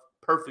glove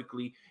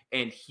perfectly,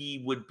 and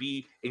he would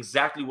be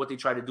exactly what they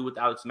tried to do with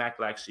Alex Mack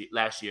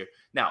last year.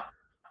 Now,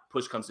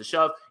 push comes to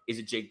shove. Is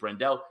it Jake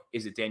Brendel?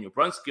 Is it Daniel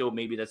Brunskill?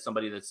 Maybe that's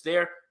somebody that's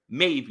there.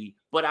 Maybe.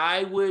 But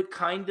I would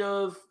kind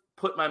of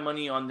put my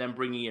money on them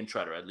bringing in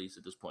Tretter, at least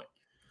at this point.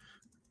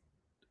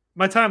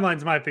 My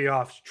timelines might be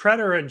off.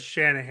 Tretter and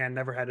Shanahan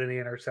never had any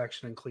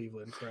intersection in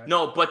Cleveland, correct?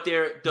 No, but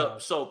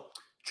so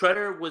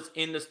Tretter was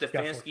in the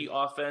Stefanski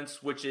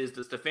offense, which is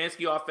the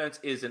Stefanski offense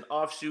is an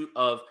offshoot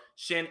of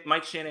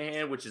Mike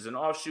Shanahan, which is an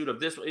offshoot of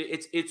this.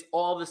 It's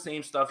all the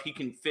same stuff. He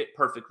can fit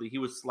perfectly. He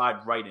would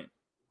slide right in.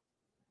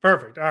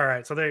 Perfect. All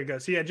right. So there you go.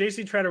 So yeah,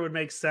 J.C. Tretter would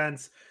make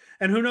sense.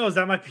 And who knows,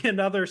 that might be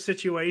another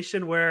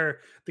situation where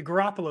the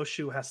Garoppolo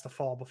shoe has to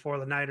fall before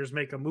the Niners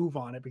make a move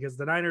on it, because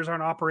the Niners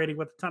aren't operating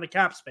with a ton of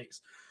cap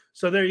space.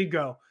 So there you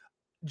go.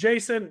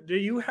 Jason, do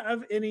you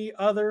have any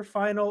other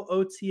final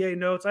OTA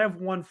notes? I have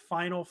one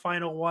final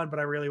one, but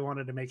I really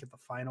wanted to make it the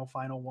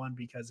final one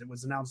because it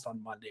was announced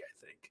on Monday,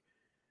 I think.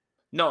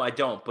 No, I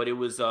don't. But it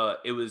was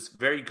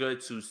very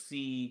good to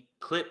see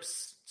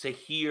clips, to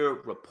hear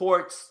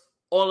reports.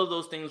 All of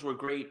those things were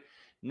great.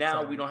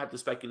 Now we don't have to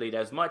speculate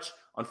as much.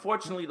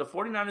 Unfortunately, the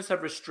 49ers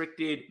have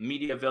restricted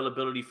media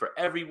availability for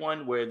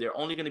everyone, where they're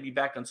only going to be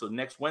back until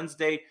next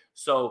Wednesday.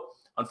 So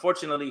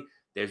unfortunately,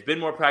 there's been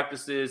more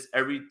practices.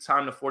 Every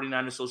time the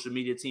 49ers social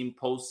media team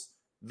posts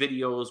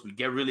videos, we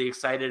get really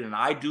excited, and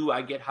I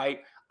get hyped.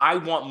 I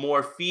want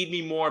more, feed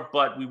me more,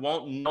 but we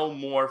won't know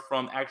more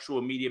from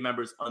actual media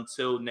members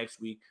until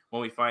next week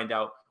when we find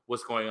out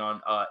what's going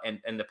on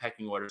and the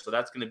pecking order. So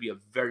that's going to be a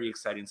very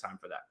exciting time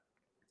for that.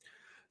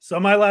 So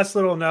my last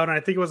little note, and I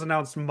think it was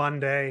announced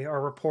Monday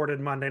or reported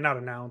Monday, not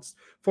announced.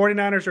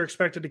 49ers are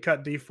expected to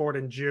cut Dee Ford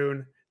in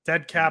June.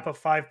 Dead cap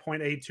of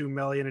 $5.82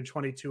 million in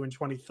 22 and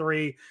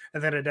 23,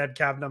 and then a dead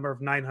cap number of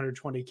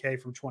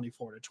 $920K from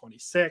 24 to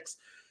 26.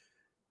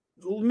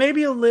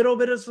 Maybe a little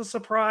bit as a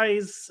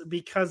surprise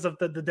because of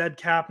the dead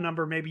cap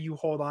number. Maybe you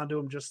hold on to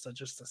him just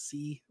to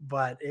see,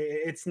 but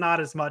it's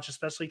not as much,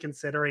 especially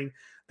considering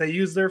they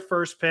used their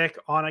first pick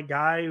on a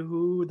guy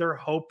who they're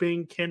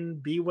hoping can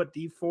be what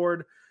Dee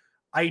Ford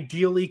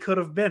ideally could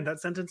have been. That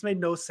sentence made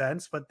no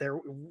sense, but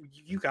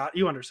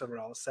you understood what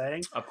I was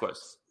saying. Of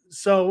course.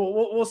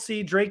 So we'll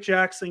see. Drake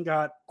Jackson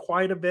got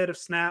quite a bit of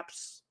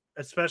snaps,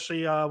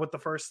 especially with the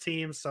first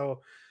team.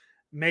 So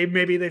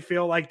maybe they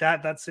feel like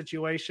that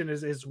situation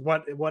is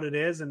what it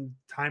is, and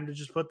time to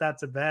just put that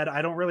to bed.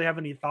 I don't really have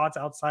any thoughts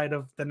outside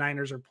of the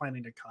Niners are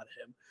planning to cut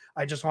him.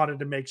 I just wanted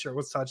to make sure it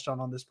was touched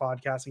on this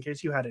podcast in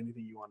case you had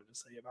anything you wanted to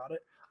say about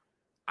it.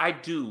 I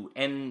do,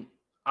 and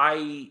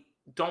I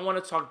don't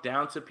want to talk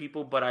down to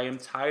people, but I am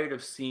tired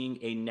of seeing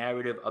a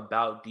narrative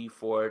about Dee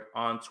Ford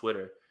on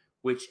Twitter,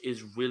 which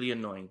is really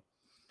annoying.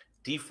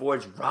 Dee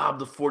Ford's robbed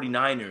the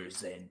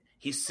 49ers, and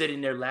he's sitting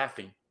there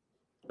laughing.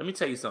 Let me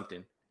tell you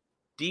something.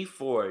 Dee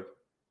Ford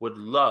would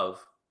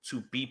love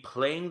to be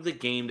playing the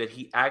game that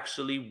he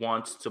actually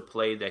wants to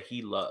play, that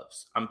he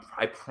loves.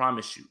 I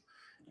promise you.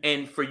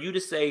 And for you to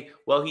say,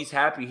 well, he's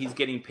happy, he's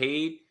getting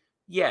paid.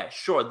 Yeah,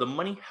 sure. The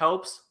money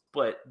helps,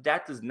 but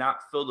that does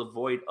not fill the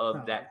void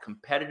of that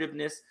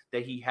competitiveness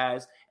that he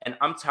has. And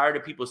I'm tired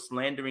of people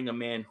slandering a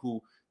man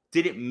who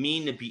didn't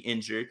mean to be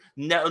injured.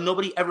 No,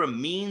 nobody ever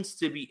means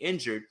to be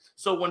injured.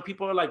 So when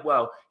people are like,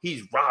 well,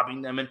 he's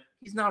robbing them, and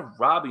he's not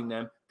robbing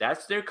them.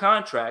 That's their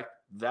contract.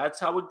 That's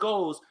how it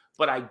goes.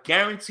 But I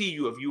guarantee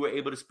you, if you were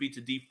able to speak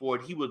to Dee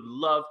Ford, he would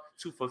love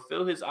to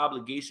fulfill his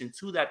obligation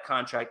to that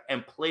contract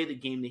and play the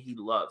game that he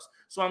loves.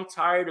 So I'm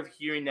tired of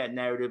hearing that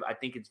narrative. I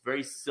think it's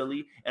very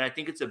silly, and I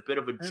think it's a bit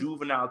of a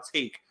juvenile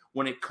take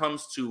when it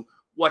comes to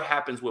what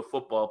happens with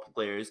football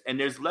players. And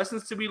there's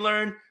lessons to be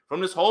learned from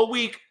this whole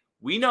week.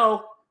 We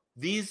know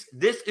this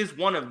is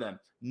one of them.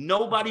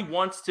 Nobody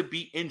wants to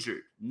be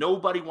injured.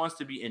 Nobody wants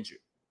to be injured.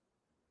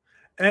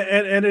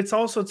 And it's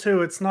also,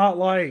 too, it's not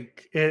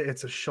like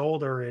it's a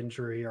shoulder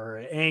injury or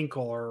an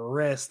ankle or a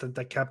wrist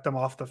that kept him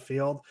off the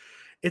field.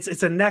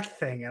 It's a neck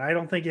thing, and I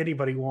don't think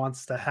anybody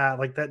wants to have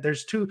like that.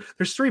 There's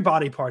three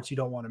body parts you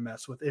don't want to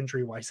mess with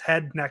injury-wise: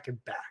 head, neck,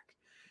 and back.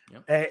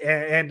 Yep.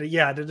 And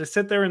yeah, to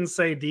sit there and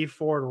say D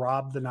Ford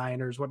robbed the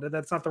Niners,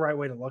 that's not the right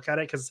way to look at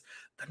it. Because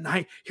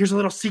here's a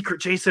little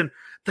secret, Jason.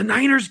 The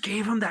Niners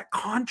gave him that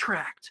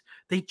contract.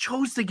 They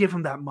chose to give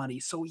him that money,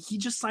 so he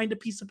just signed a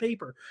piece of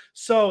paper.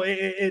 So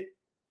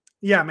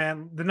yeah,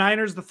 man, the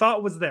Niners, the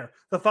thought was there.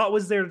 The thought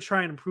was there to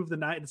try and improve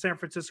the San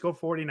Francisco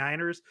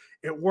 49ers.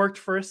 It worked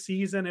for a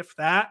season, if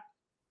that,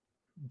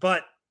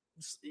 but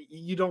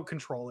you don't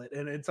control it.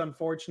 And it's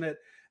unfortunate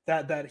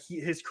that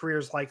his career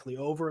is likely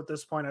over at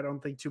this point. I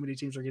don't think too many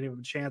teams are giving him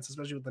a chance,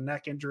 especially with the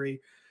neck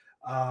injury.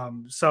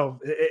 So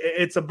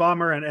it's a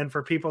bummer, and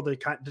for people to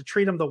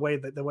treat him the way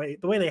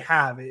they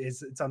have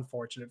it's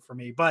unfortunate for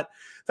me, but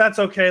that's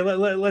okay.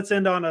 Let's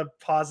end on a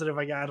positive.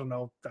 I don't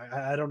know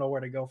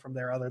where to go from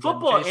there other than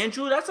football.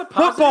 Andrew, that's a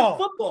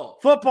positive.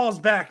 Football's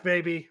back,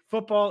 baby.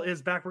 Football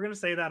is back. We're gonna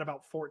say that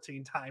about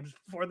 14 times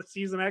before the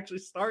season actually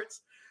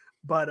starts.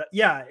 But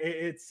yeah,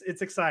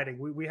 it's exciting.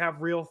 We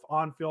have real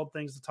on-field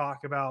things to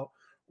talk about.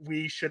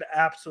 We should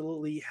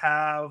absolutely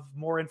have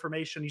more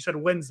information. You said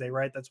Wednesday,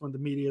 right? That's when the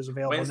media is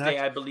available. Wednesday,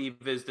 next. I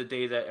believe, is the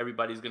day that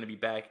everybody's going to be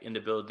back in the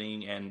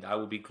building, and I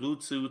will be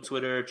glued to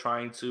Twitter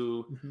trying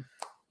to,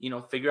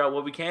 figure out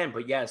what we can.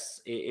 But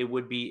yes, it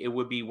would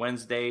be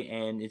Wednesday,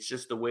 and it's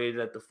just the way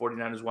that the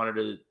 49ers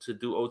wanted to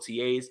do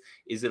OTAs.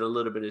 Is it a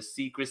little bit of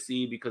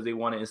secrecy because they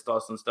want to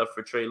install some stuff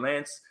for Trey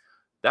Lance?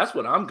 That's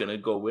what I'm going to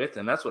go with,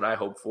 and that's what I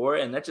hope for.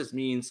 And that just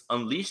means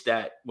unleash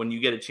that when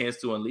you get a chance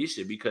to unleash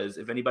it, because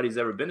if anybody's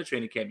ever been to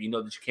training camp, you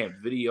know that you can't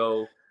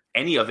video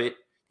any of it.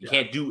 You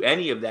can't do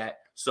any of that.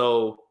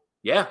 So,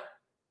 yeah,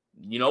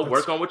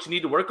 work on what you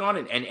need to work on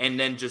and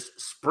then just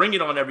spring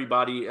it on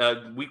everybody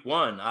week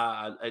one.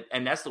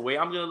 And that's the way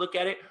I'm going to look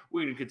at it.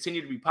 We're going to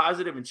continue to be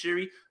positive and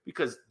cheery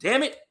because,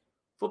 damn it,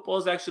 football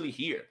is actually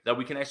here that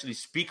we can actually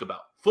speak about.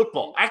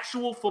 Football,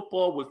 actual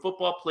football with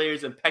football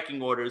players and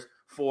pecking orders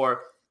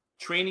for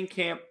training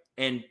camp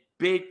and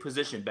big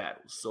position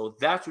battles. So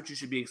that's what you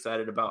should be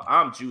excited about.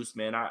 I'm juiced,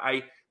 man.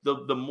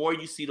 The more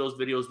you see those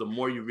videos, the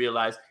more you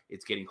realize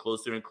it's getting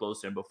closer and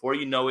closer. And before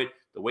you know it,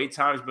 the way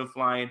time's been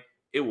flying,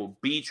 it will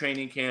be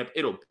training camp.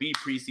 It'll be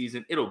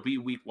preseason. It'll be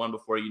week one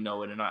before you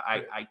know it. And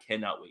I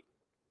cannot wait.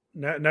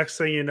 Next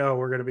thing you know,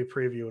 we're going to be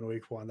previewing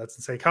week one. That's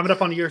insane. Coming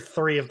up on year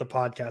 3 of the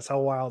podcast. How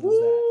wild is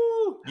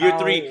that?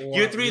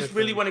 Year three is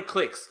really when it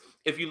clicks.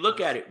 If you look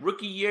at it,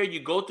 rookie year,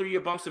 you go through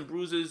your bumps and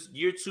bruises.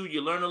 Year 2,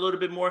 you learn a little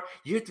bit more.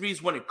 Year 3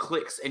 is when it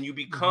clicks and you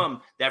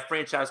become that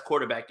franchise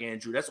quarterback,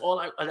 Andrew. That's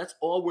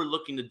all we're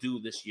looking to do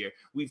this year.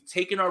 We've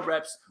taken our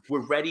reps.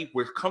 We're ready.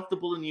 We're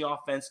comfortable in the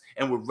offense,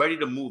 and we're ready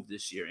to move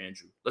this year,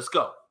 Andrew. Let's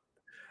go.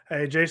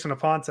 Hey, Jason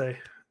Aponte,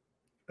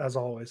 as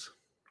always.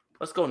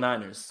 Let's go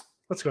Niners.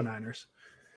 Let's go Niners.